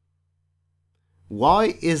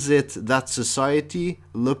 Why is it that society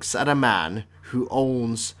looks at a man who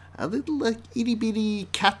owns a little like itty-bitty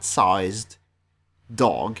cat-sized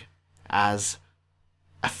dog as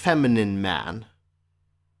a feminine man?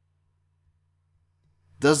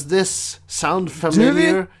 Does this sound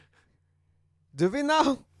familiar? Do we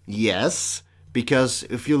now? Yes, because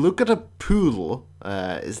if you look at a poodle,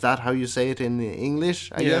 is that how you say it in English,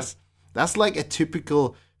 I guess? That's like a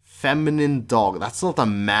typical feminine dog. That's not a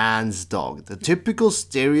man's dog. The typical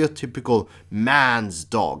stereotypical man's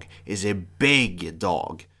dog is a big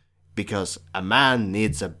dog. Because a man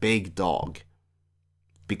needs a big dog.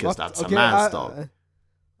 Because that's a man's dog.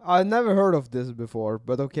 I never heard of this before,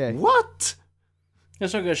 but okay. What?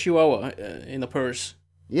 It's like a chihuahua in a purse.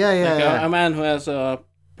 Yeah. A man who has a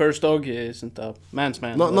purse dog isn't a man's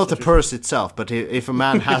man. Not the purse itself, but if a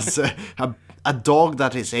man has a dog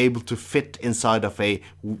that is able to fit inside of a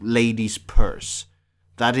lady's purse,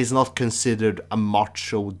 that is not considered a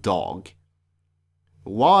macho dog.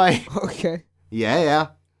 Why? Okay. Yeah.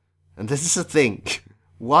 And this is a thing.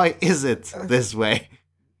 Why is it this way?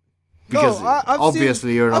 Because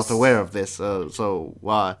obviously you're not aware of this, so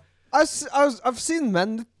why? I've seen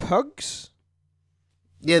men with pugs.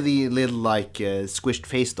 Yeah, the little like squished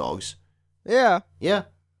face dogs. Yeah. Yeah.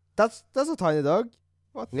 That's a tiny dog.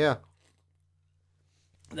 What? Yeah.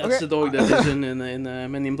 That's the dog that is in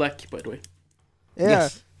Men in Black, by the way. Yeah.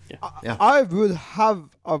 Yes. Yeah. I would have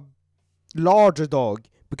a larger dog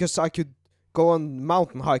because I could go on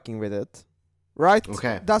mountain hiking with it. Right?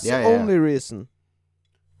 Okay. That's the only reason.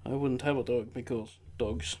 I wouldn't have a dog because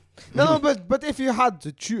dogs. No, but if you had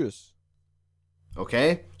to choose.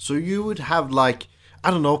 Okay. So you would have like, I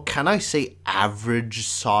don't know, can I say average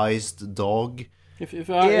sized dog? If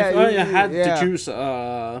I had to choose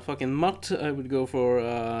a fucking mutt, I would go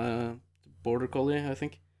for Border Collie, I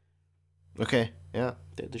think. Okay, yeah.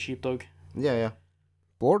 The sheepdog. Yeah.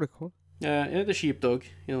 Border Collie? Yeah, the sheepdog.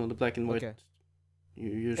 You know, the black and white. Okay.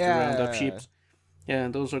 You used to round up sheep. Yeah,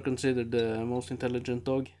 and those are considered the most intelligent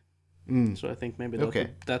dog. So I think maybe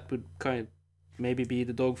that would kind of maybe be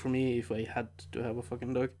the dog for me if I had to have a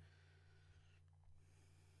fucking dog.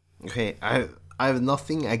 Okay, I have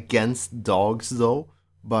nothing against dogs though,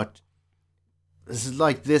 but this is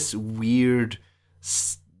like this weird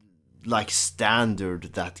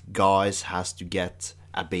standard that guys has to get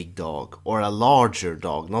a big dog or a larger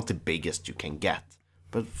dog, not the biggest you can get,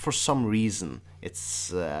 but for some reason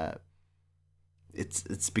it's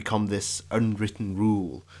become this unwritten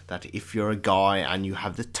rule that if you're a guy and you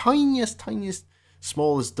have the tiniest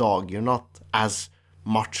smallest dog, you're not as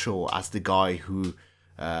macho as the guy who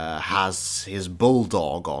has his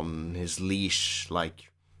bulldog on his leash,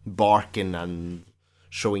 like barking and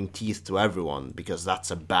showing teeth to everyone, because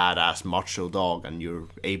that's a badass macho dog and you're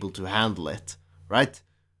able to handle it, right?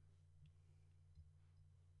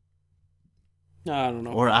 I don't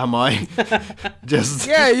know. Or am I just...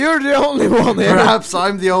 Yeah, you're the only one here. Perhaps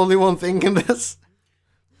I'm the only one thinking this.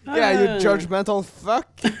 Yeah, you judgmental fuck.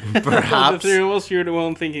 Perhaps. The three of us, you're the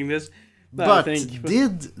one thinking this. But I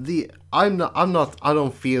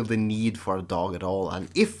don't feel the need for a dog at all. And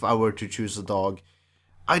if I were to choose a dog,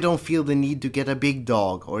 I don't feel the need to get a big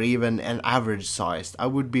dog or even an average sized. I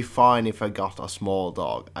would be fine if I got a small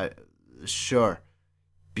dog. Sure.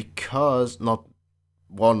 Because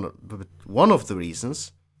one of the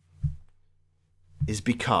reasons is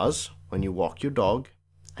because when you walk your dog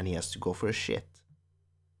and he has to go for a shit,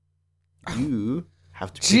 you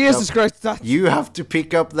have to Jesus Christ, you have to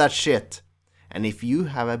pick up that shit. And if you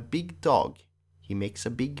have a big dog, he makes a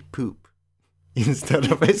big poop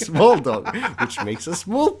instead of a small dog, which makes a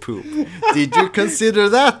small poop. Did you consider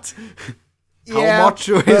that? How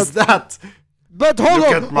macho is that? But hold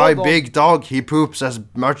Look on, at my hold on. big dog. He poops as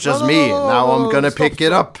much as No, me. no, Now I'm gonna stop, pick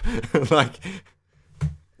it up. Like,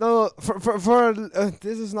 No, for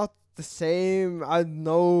this is not the same. I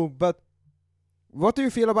know, but what do you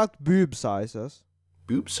feel about boob sizes?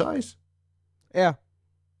 boob size? Yeah.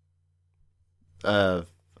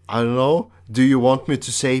 I don't know. Do you want me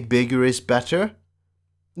to say bigger is better?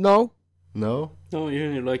 No. No. No, you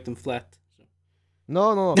only like them flat. So.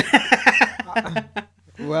 No.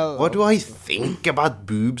 Well. What do I think about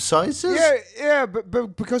boob sizes? Yeah,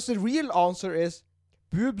 but because the real answer is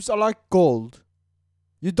boobs are like gold.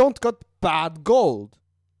 You don't got bad gold.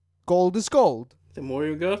 Gold is gold. The more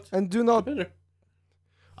you got, And do the not. better.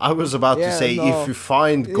 I was about to Yeah, say no. if you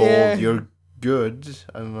find gold, Yeah. you're good.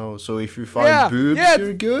 I don't know. So if you find Yeah, boobs, yeah.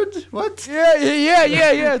 you're good. What?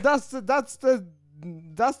 Yeah. That's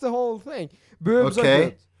the whole thing. Boobs are Okay.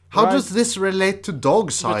 good. How right? does this relate to dog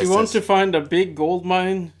But sizes? you want to find a big gold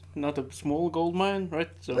mine, not a small gold mine, right?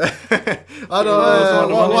 So I don't Yeah, know.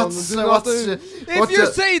 well, What's If you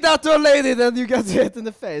say that to a lady, then you get hit in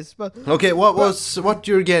the face. But okay? What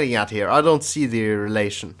you're getting at here? I don't see the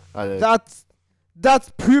relation. that's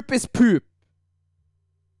poop is poop.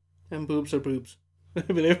 and boobs are boobs. I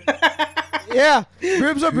believe. Yeah,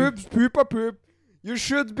 boobs are boobs, poop are poop. You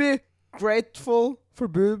should be grateful for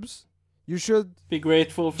boobs. You should. Be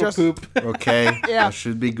grateful for Just- poop. Okay. Yeah. I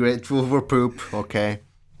should be grateful for poop. Okay.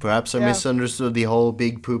 Perhaps I Yeah. misunderstood the whole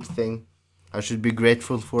big poop thing. I should be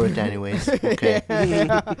grateful for it anyways. Okay. Yeah.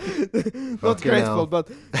 Not Fucking grateful, hell. but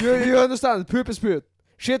you understand. Poop is poop.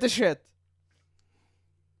 Shit is shit.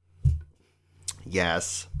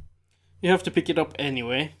 Yes. You have to pick it up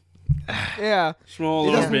anyway. Yeah. Small It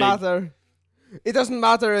or doesn't big. matter. It doesn't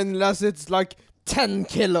matter unless it's like 10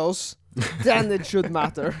 kilos. Then it should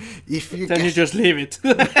matter. If you Then you get, just leave it.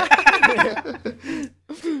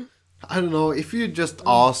 I don't know, if you just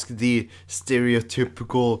ask the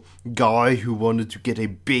stereotypical guy who wanted to get a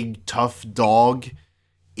big tough dog,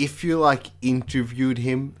 if you like interviewed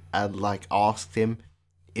him and like asked him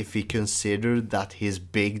if he considered that his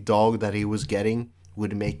big dog that he was getting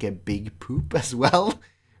would make a big poop as well,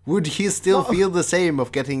 would he still feel the same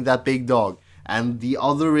of getting that big dog? And the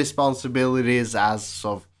other responsibilities as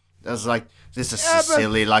like, this is Yeah, but-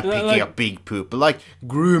 silly, like Yeah, picking like- up big poop, but like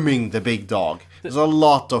grooming the big dog. There's a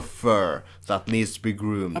lot of fur that needs to be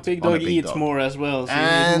groomed. A big on dog eats more as well. So you need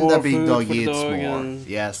and more the big food dog for the eats dog more. and-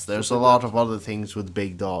 Yes, there's a stuff like lot that. of other things with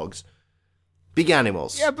big dogs. Big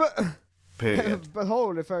animals. Yeah, but Period. but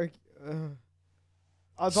holy fuck.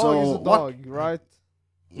 A dog So, is a what- dog, right?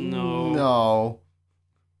 No. No.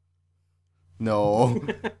 No.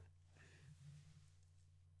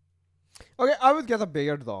 Okay, I would get a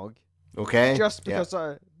bigger dog Okay. just Yeah.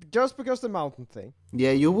 because the mountain thing.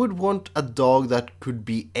 Yeah, you would want a dog that could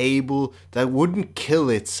be able, that wouldn't kill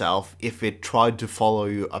itself if it tried to follow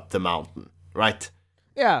you up the mountain, right?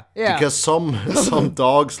 Yeah. Because some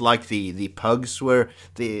dogs, like the pugs, where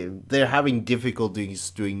they're having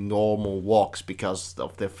difficulties doing normal walks because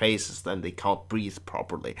of their faces, then they can't breathe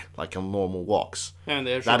properly like on normal walks. And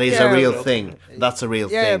they're That short. is Yeah, a real but- thing. That's a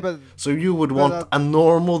real Yeah, thing. but- So you would but want a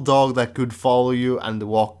normal dog that could follow you and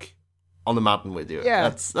walk on the mountain with you. Yeah.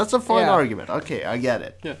 That's a fine Yeah. argument. Okay, I get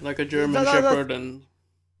it. Yeah, like a German That- Shepherd and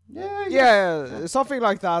Yeah. Yeah, something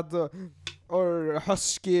like that, or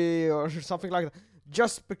husky or something like that.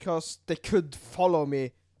 Just because they could follow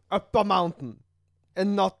me up a mountain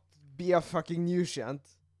and not be a fucking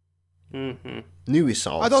nuisance.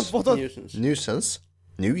 Nuisance. I don't want a nuisance. Nuisance.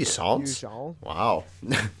 Nuisance. nuisance. Wow.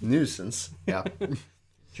 Nuisance. Yeah.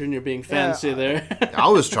 Junior being fancy there. I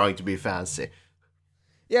was trying to be fancy.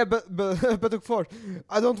 Yeah, but of course,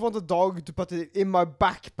 I don't want a dog to put it in my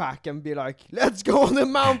backpack and be like, "Let's go on the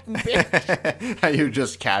mountain, bitch," And you're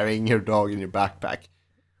just carrying your dog in your backpack.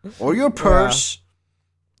 Or your purse.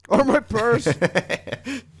 or my purse,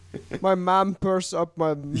 my man purse up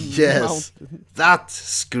my Yes. mountain. That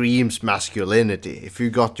screams masculinity. If you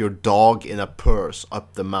got your dog in a purse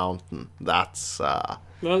up the mountain, that's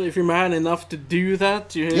Well, if you're man enough to do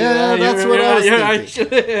that, Yeah, that's what I was thinking.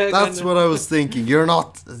 thinking. that's what I was thinking. You're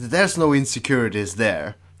not, there's no insecurities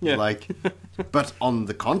there. Yeah. Like, but on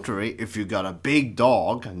the contrary, if you got a big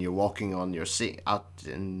dog and you're walking on your out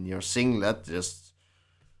in your singlet, just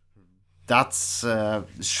that's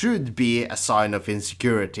should be a sign of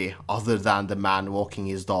insecurity, other than the man walking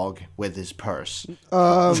his dog with his purse. Dude,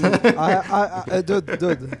 I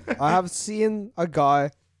have seen a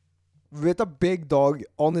guy with a big dog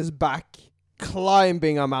on his back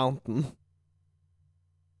climbing a mountain.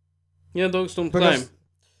 Yeah, dogs don't Because- climb.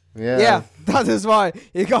 Yeah, that is why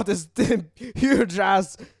he got this huge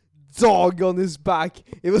ass dog on his back.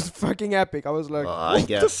 It was fucking epic. I was like, I what the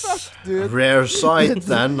guess fuck, dude? rare sight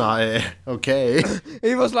then. Okay.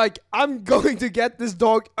 He was like, I'm going to get this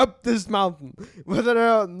dog up this mountain, whether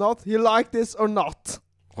or not he liked this or not.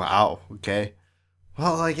 Wow. Okay.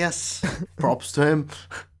 Well, I guess props to him.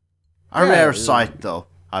 A Yeah. rare sight, though.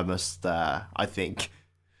 I must. I think.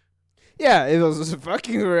 Yeah, it was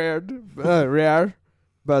fucking rare,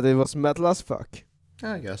 but it was metal as fuck.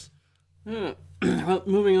 I guess. Well,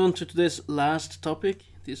 moving on to today's last topic.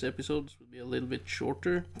 These episodes will be a little bit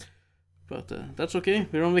shorter, but that's okay.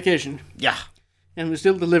 We're on vacation, Yeah. and we're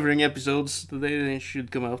still delivering episodes the day they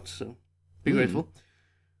should come out. So be grateful.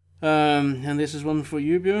 And this is one for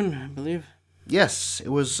you, Björn, I believe. Yes, it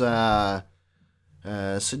was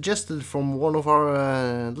suggested from one of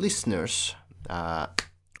our listeners.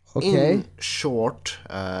 Okay. In short,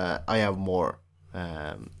 I have more.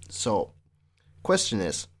 So, question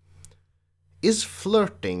is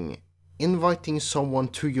flirting inviting someone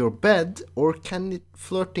to your bed, or can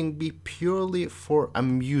flirting be purely for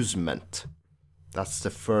amusement? That's the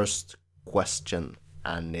first question,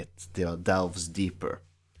 and it delves deeper.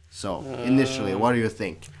 So, initially, what do you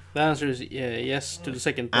think? The answer is yes to the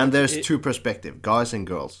second part. And there's two perspectives, guys and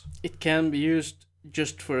girls. It can be used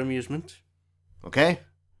just for amusement, Okay?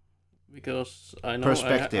 because I know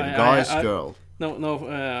Perspective, I- guys, I- girl. No,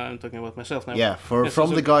 I'm talking about myself now. Yeah, Yes, from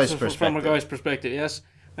so- the guy's so perspective. From a guy's perspective, yes.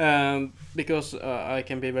 Because I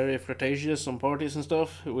can be very flirtatious on parties and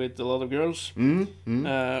stuff with a lot of girls.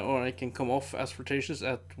 Or I can come off as flirtatious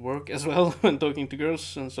at work as well when talking to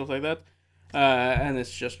girls and stuff like that. And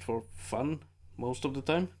it's just for fun most of the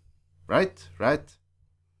time. Right.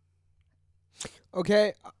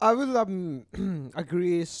 Okay, I will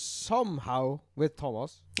agree somehow with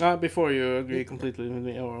Thomas. Before you agree completely with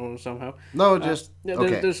me or somehow. No, just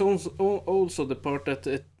okay. There's also the part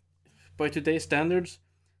that by today's standards,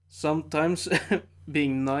 sometimes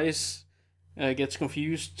being nice gets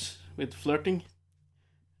confused with flirting.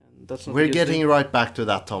 And that's not a We're good getting thing. right back to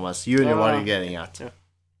that, Thomas. You know what you're getting at. Yeah.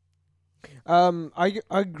 I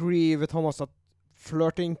agree with Thomas that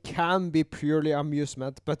flirting can be purely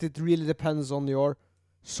amusement, but it really depends on your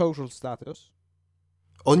social status.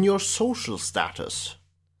 On your social status.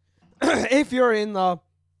 If you're in a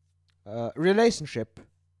relationship,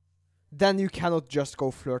 then you cannot just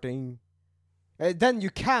go flirting. Then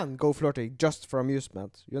you can go flirting just for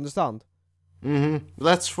amusement. You understand?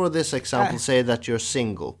 Let's, for this example, say that you're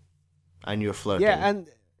single and you're flirting. Yeah, and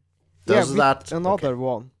Does with that another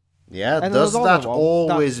one? Yeah, and does another that one,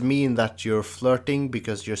 always mean that you're flirting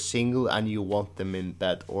because you're single and you want them in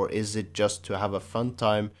bed, or is it just to have a fun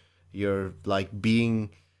time? You're like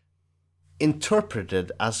being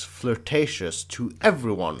interpreted as flirtatious to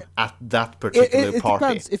everyone at that particular It party.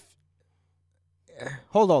 depends. If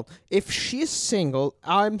hold on, if she's single,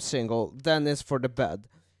 I'm single, then it's for the bed.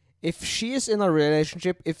 If she's in a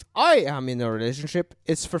relationship, if I am in a relationship,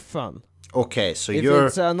 it's for fun. Okay, so If you're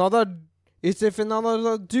it's another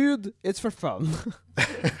dude, it's for fun.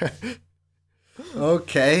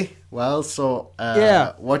 okay. Well, so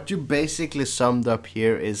Yeah. what you basically summed up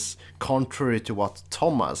here is contrary to what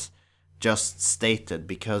Thomas just stated,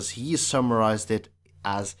 because he summarized it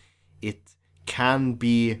as it can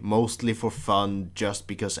be mostly for fun, just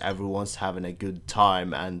because everyone's having a good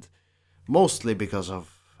time, and mostly because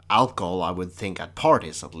of alcohol, I would think, at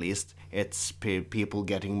parties at least. It's people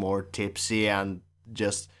getting more tipsy and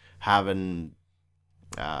just having,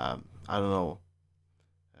 I don't know,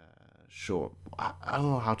 sure, I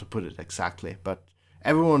don't know how to put it exactly, but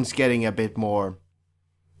everyone's getting a bit more,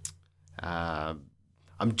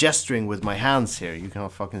 I'm gesturing with my hands here, you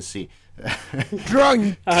cannot fucking see.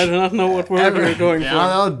 Drunk, I do not know what word you're going I'm for.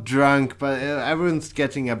 not drunk, but everyone's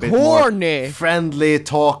getting a bit horny. more friendly,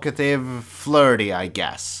 talkative, flirty, I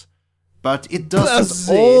guess. But it doesn't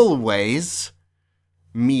Pussy. always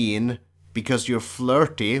mean, because you're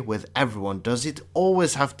flirty with everyone, does it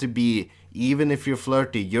always have to be, even if you're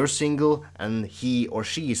flirty, you're single and he or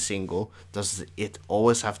she is single, does it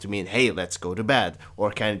always have to mean, hey, let's go to bed?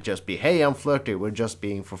 Or can it just be, hey, I'm flirty, we're just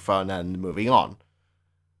being for fun and moving on?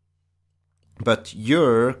 But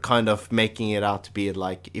you're kind of making it out to be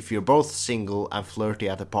like, if you're both single and flirty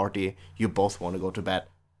at a party, you both want to go to bed.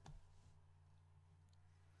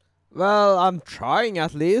 Well, I'm trying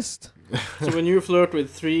at least. So when you flirt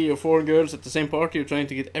with 3 or 4 girls at the same party, you're trying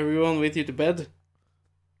to get everyone with you to bed?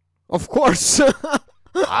 Of course.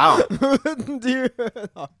 Wow. Wouldn't you?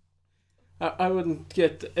 I wouldn't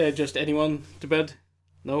get just anyone to bed.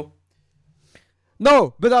 No.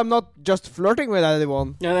 No, but I'm not just flirting with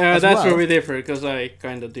anyone. Yeah, as that's well. where we differ, because I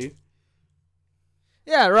kind of do.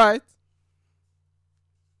 Yeah, right.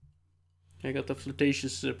 I got a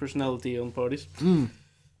flirtatious personality on parties.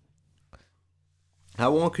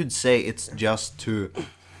 How one could say it's just to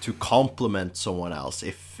compliment someone else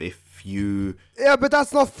if you... Yeah, but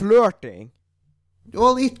that's not flirting.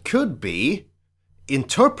 Well, it could be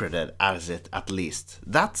interpreted as it, at least.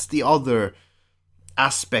 That's the other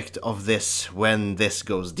aspect of this when this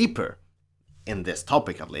goes deeper, in this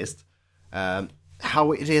topic at least.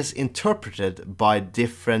 How it is interpreted by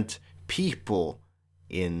different people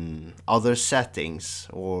in other settings,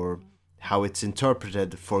 or how it's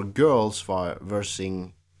interpreted for girls versus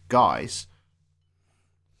guys.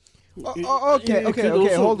 Okay, You could okay,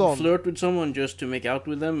 also hold on. flirt with someone just to make out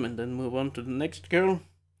with them and then move on to the next girl.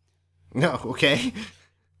 No, okay.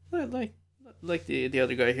 Like the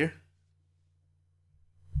other guy here.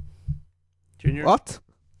 Junior. What?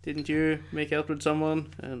 Didn't you make out with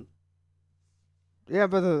someone and... Yeah,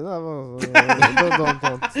 but don't,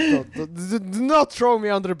 do not throw me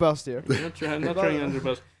under the bus here. I'm not trying under the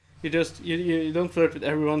bus. You don't flirt with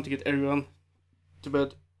everyone to get everyone to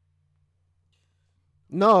bed.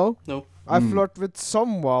 No. I Mm. flirt with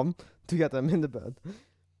someone to get them in the bed.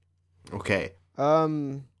 Okay.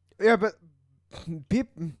 Yeah, but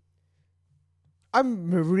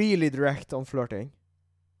I'm really direct on flirting,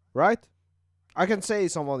 right? I can say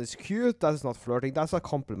someone is cute. That's not flirting. That's a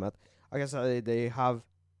compliment. I can say they have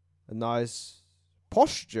a nice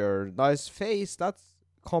posture, nice face. That's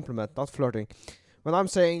compliment, not flirting. When I'm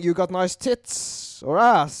saying you got nice tits or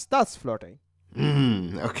ass, that's flirting.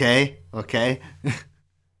 Okay.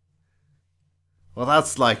 Well,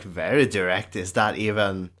 that's like very direct. Is that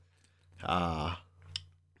even...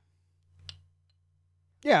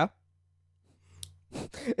 Yeah.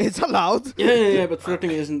 It's allowed. Yeah, but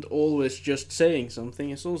flirting isn't always just saying something.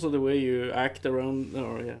 It's also the way you act around,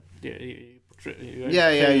 or you your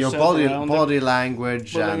yourself around body them.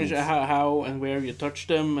 language, Body and language, how and where you touch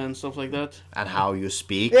them and stuff like that. and how you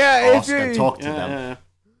speak, Yeah, ask and talk to them. Yeah.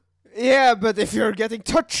 Yeah, but if you're getting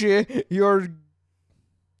touchy, you're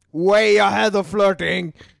way ahead of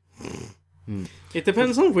flirting. It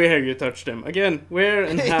depends on where you touch them. Again, where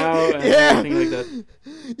and how and Yeah. everything like that.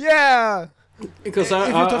 Yeah. Because If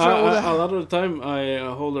you touch all the- a lot of the time I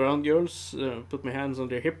hold around girls, put my hands on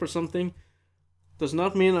their hip or something. Does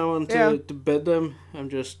not mean I want Yeah. to bed them. I'm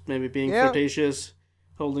just maybe being Yeah. flirtatious,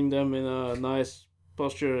 holding them in a nice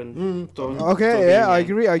posture and talking. Okay, yeah, I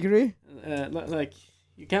agree. Like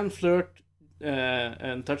you can flirt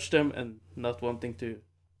and touch them and not wanting to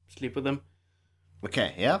sleep with them.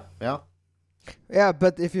 Okay, yeah. Yeah,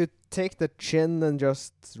 but if you take the chin and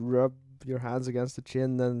just rub your hands against the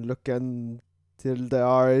chin and look until the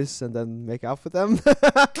eyes and then make out with them. Then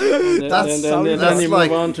you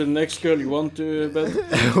like- move on to the next girl you want to bed.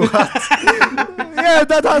 What? Yeah,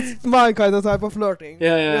 that's my kind of type of flirting.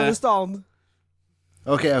 Yeah. You understand?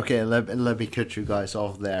 Okay. Let me cut you guys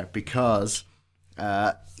off there, because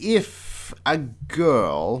if a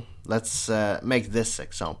girl, let's make this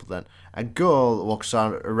example then. A girl walks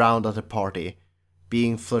around at a party,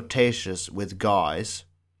 being flirtatious with guys,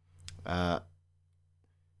 and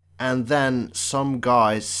then some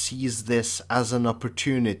guy sees this as an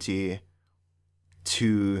opportunity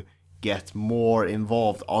to get more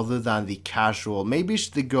involved other than the casual. Maybe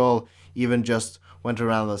the girl even just went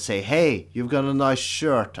around and say, "Hey, you've got a nice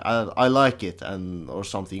shirt. I like it," and or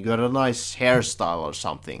something. You got a nice hairstyle or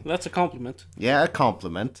something. That's a compliment. Yeah, a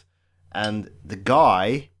compliment. And the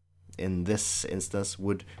guy, in this instance,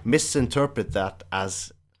 would misinterpret that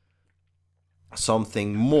as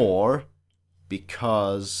something more,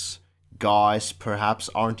 because guys perhaps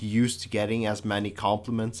aren't used to getting as many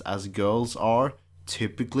compliments as girls are,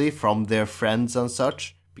 typically from their friends and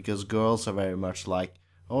such, because girls are very much like,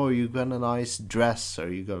 "Oh, you got a nice dress,"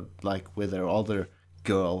 or you got like with their other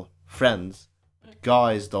girl friends.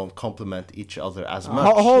 Guys don't compliment each other as much.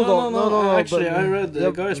 Hold on, no. Actually, but- I read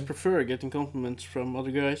yeah, guys prefer getting compliments from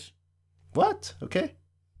other guys. What? Okay.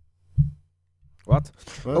 What?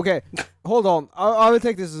 What? Okay, hold on. I will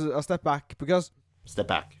take this a step back, because Step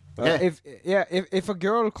back. Okay. if a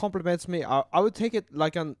girl compliments me, I would take it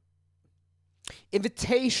like an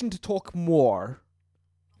invitation to talk more.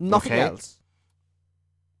 Nothing Okay. else.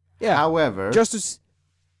 Yeah. However, Just to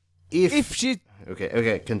if she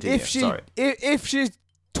okay, continue. Sorry. if she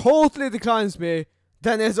totally declines me,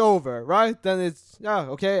 then it's over, right? Then it's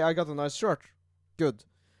okay, I got a nice shirt, good,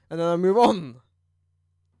 and then I move on.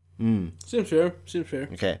 Seems fair.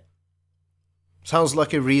 Okay. Sounds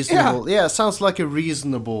like a reasonable. Yeah, sounds like a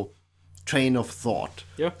reasonable train of thought.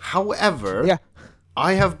 Yeah. However, Yeah.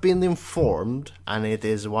 I have been informed, and it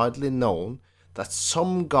is widely known, that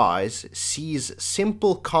some guys sees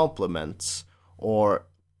simple compliments or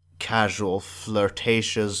casual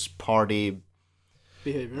flirtatious party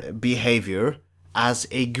behavior as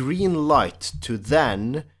a green light to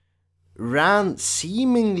then ran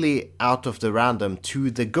seemingly out of the random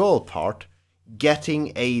to the girl part,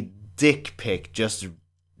 getting a dick pic just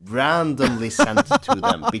randomly sent to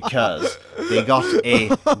them because they got a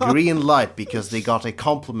green light, because they got a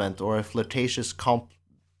compliment or a flirtatious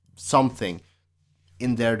something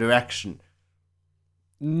in their direction.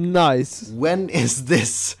 Nice. When has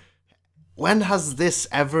this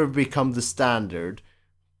ever become the standard,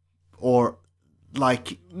 or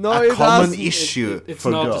like a common issue it's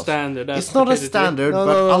for not girls? A standard. It's not a standard, No,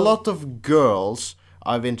 but no. a lot of girls,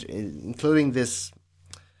 including this,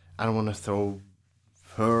 I don't want to throw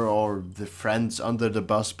her or the friends under the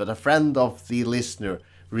bus, but a friend of the listener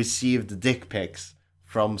received dick pics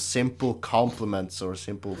from simple compliments or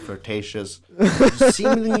simple flirtatious,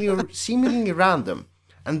 seemingly random.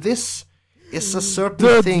 And this is a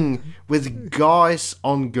certain thing with guys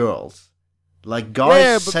on girls. Like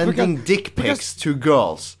guys sending dick pics to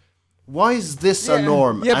girls. Why is this a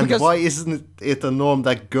norm? And why isn't it a norm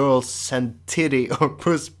that girls send titty or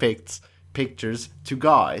puss pictures to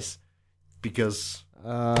guys? Because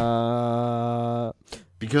we're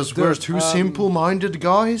too simple-minded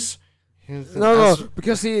guys? No,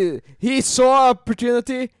 because he saw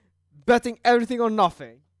opportunity, betting everything or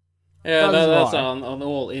nothing. Yeah, that's an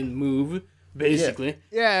all-in move, basically.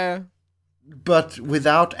 Yeah. But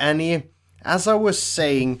without any... As I was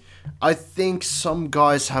saying, I think some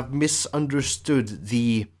guys have misunderstood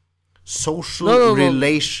the social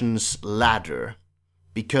relations ladder.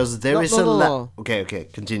 Because there is a... Okay,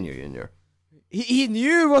 continue, Junior. He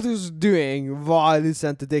knew what he was doing while he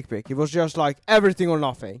sent the dick pic. It was just like everything or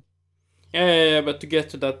nothing. Yeah, but to get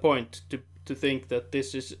to that point, to think that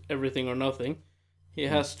this is everything or nothing, he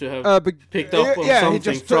has to have picked up on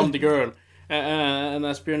something from the girl. And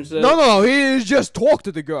as Björn said... No, he just talked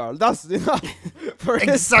to the girl. That's enough for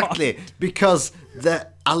Exactly, because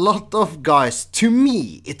a lot of guys, to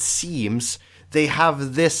me, it seems, they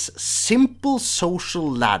have this simple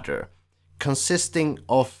social ladder consisting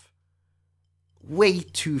of way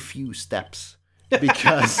too few steps.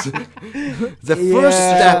 Because the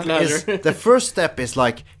first step is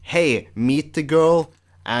like, hey, meet the girl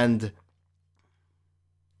and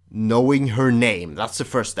knowing her name. That's the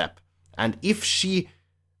first step. And if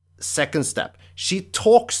second step, she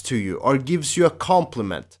talks to you or gives you a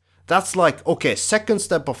compliment, that's like, okay, second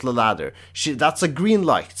step of the ladder. That's a green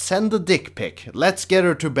light. Send a dick pic. Let's get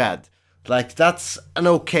her to bed. Like, that's an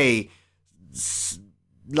okay,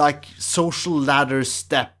 like, social ladder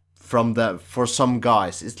step for some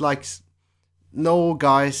guys. It's like, no,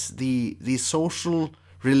 guys, the social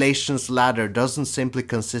relations ladder doesn't simply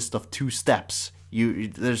consist of 2 steps.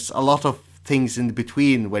 There's a lot of things in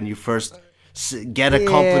between when you first get a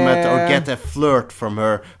compliment or get a flirt from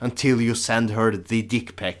her until you send her the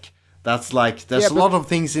dick pic. That's like, there's a lot of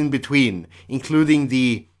things in between, including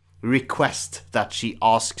the request that she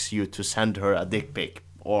asks you to send her a dick pic.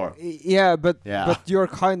 Or but you're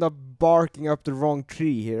kind of barking up the wrong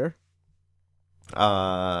tree here.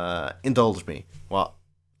 Indulge me. What?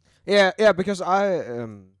 Yeah, because I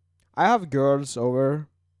have girls over,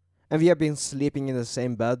 and we have been sleeping in the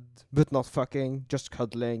same bed, but not fucking, just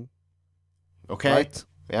cuddling. Okay. Right?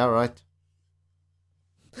 Yeah, right.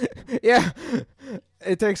 Yeah,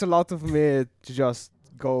 it takes a lot of me to just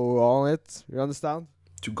go on it. You understand?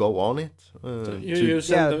 To go on it? You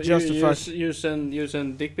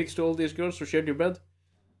send dick pics to all these girls who shared your bed?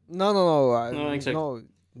 No. No, exactly.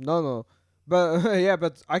 No. But yeah,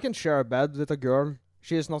 but I can share a bed with a girl.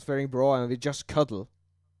 She is not wearing bra, and we just cuddle.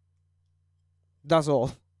 That's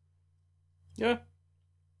all. Yeah.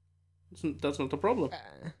 That's not a problem.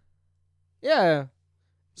 Yeah.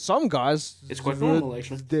 Some guys... It's quite normal,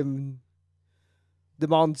 actually.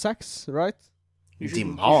 Demand sex, right? You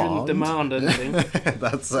shouldn't demand anything.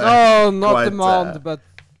 That's no, not quite, demand,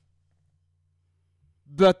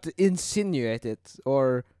 but insinuate it,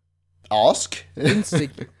 or... Ask?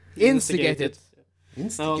 Instigate it.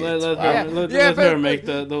 No, let her make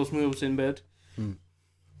those moves in bed.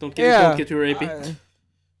 Don't get too rapey.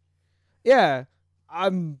 Yeah,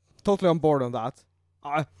 I'm totally on board on that.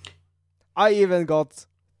 I even got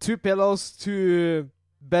 2 pillows, 2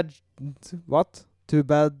 bed... What? 2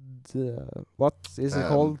 bed... what is it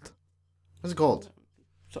called? What's it called?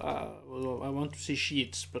 So, I want to see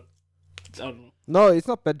sheets, but I don't know. No, it's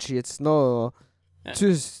not bed sheets. No. Yeah.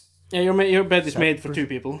 Your bed is made for 2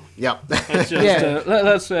 people. Yeah. Let's just,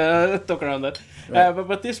 let's talk around that. Right.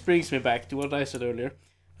 But this brings me back to what I said earlier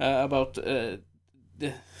about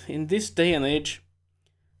in this day and age,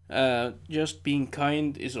 just being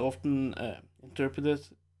kind is often interpreted,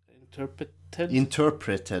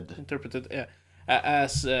 yeah,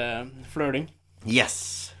 as flirting.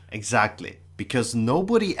 Yes, exactly. Because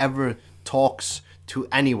nobody ever talks to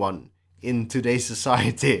anyone in today's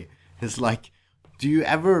society. It's like, do you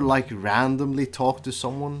ever like randomly talk to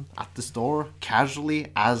someone at the store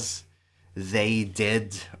casually as they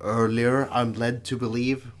did earlier, I'm led to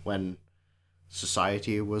believe, when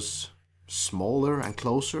society was smaller and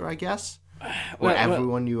closer, I guess? Where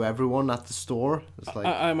everyone knew everyone at the store. It's like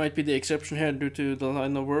I might be the exception here due to the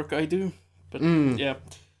line of work I do. But yeah.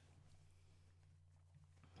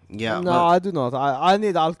 Yeah. No, I do not. I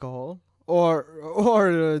need alcohol.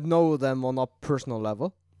 Or know them on a personal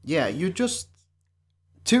level. Yeah, you just,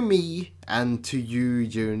 to me and to you,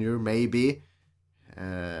 Junior, maybe,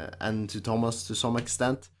 and to Thomas to some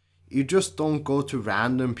extent, you just don't go to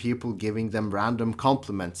random people giving them random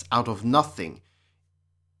compliments out of nothing.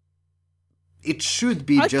 It should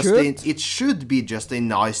be just a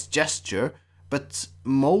nice gesture, but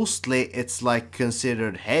mostly it's like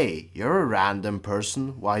considered, hey, you're a random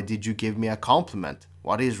person, why did you give me a compliment?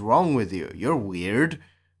 What is wrong with you? You're weird.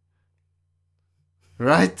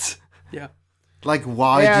 Right? Yeah. Like,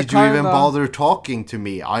 why did you even bother talking to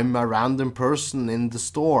me? I'm a random person in the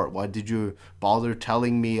store. Why did you bother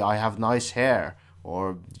telling me I have nice hair?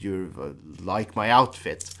 Or you like my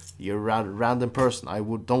outfit? You're a random person. I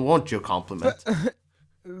don't want your compliment.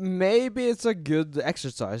 Maybe it's a good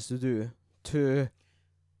exercise to do. To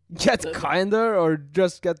get kinder or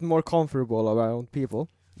just get more comfortable around people.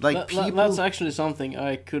 Like people... That's actually something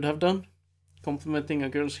I could have done. Complimenting a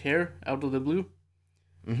girl's hair out of the blue.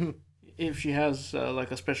 Mm-hmm. If she has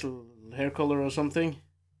like a special hair color or something.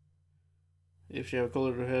 If she have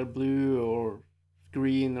colored her hair blue or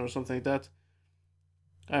green or something like that.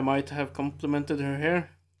 I might have complimented her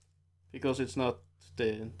hair. Because it's not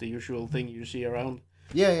the usual thing you see around.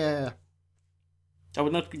 Yeah. I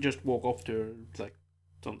would not just walk up to her like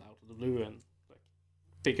out of the blue and like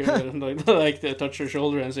pick her and like touch her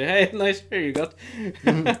shoulder and say, "Hey, nice hair you got."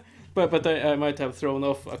 Mm-hmm. but I might have thrown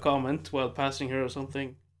off a comment while passing her or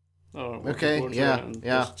something. Or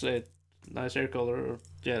just say nice hair color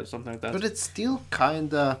or something like that. But it's still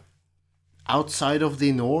kinda outside of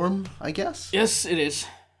the norm, I guess. Yes, it is.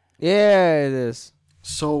 Yeah, it is.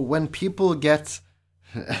 So when people get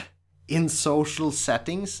in social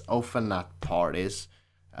settings, often at parties,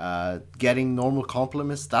 getting normal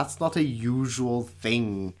compliments, that's not a usual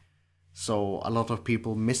thing. So a lot of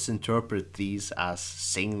people misinterpret these as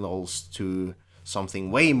signals to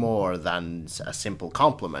something way more than a simple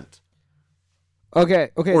compliment. Okay.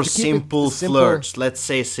 Or simple flirts. Let's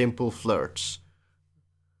say simple flirts.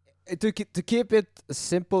 To keep it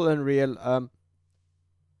simple and real,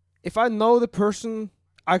 if I know the person,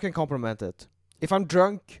 I can compliment it. If I'm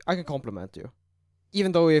drunk, I can compliment you.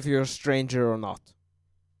 Even though if you're a stranger or not.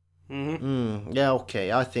 Mm-hmm. Yeah,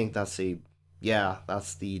 okay. I think that's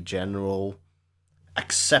the general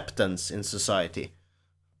acceptance in society.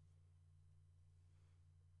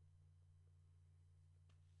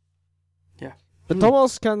 Yeah. But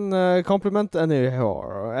Thomas can compliment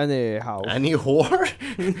anyhow. Any whore?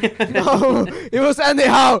 No, it was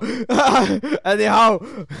anyhow. Anyhow.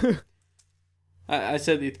 I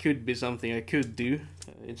said it could be something I could do.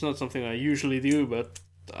 It's not something I usually do, but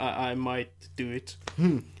I might do it.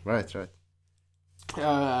 Right.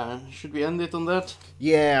 Should we end it on that?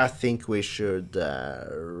 Yeah, I think we should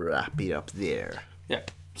wrap it up there. Yeah.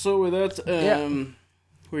 So with that,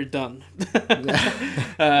 we're done.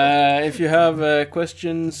 If you have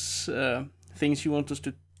questions, things you want us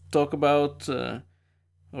to talk about, or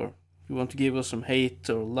you want to give us some hate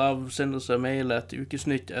or love, send us a mail at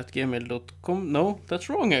ukesnytt@gmail.com. No, that's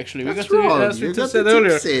wrong actually. That's wrong. As we said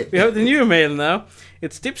earlier, we have the new mail now.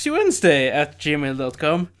 It's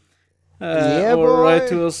tipsywednesday@gmail.com. Or write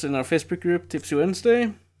to us in our Facebook group, Tipsy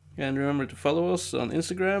Wednesday. And remember to follow us on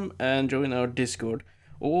Instagram and join our Discord.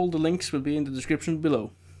 All the links will be in the description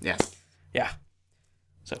below. Yes. Yeah.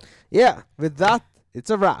 So. Yeah, with that, it's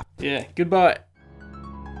a wrap. Yeah, goodbye.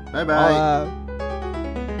 Bye-bye.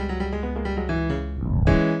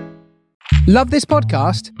 Love this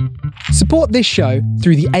podcast? Support this show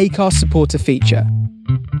through the Acast supporter feature.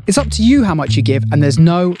 It's up to you how much you give, and there's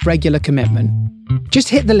no regular commitment. Just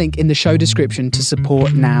hit the link in the show description to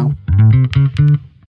support now.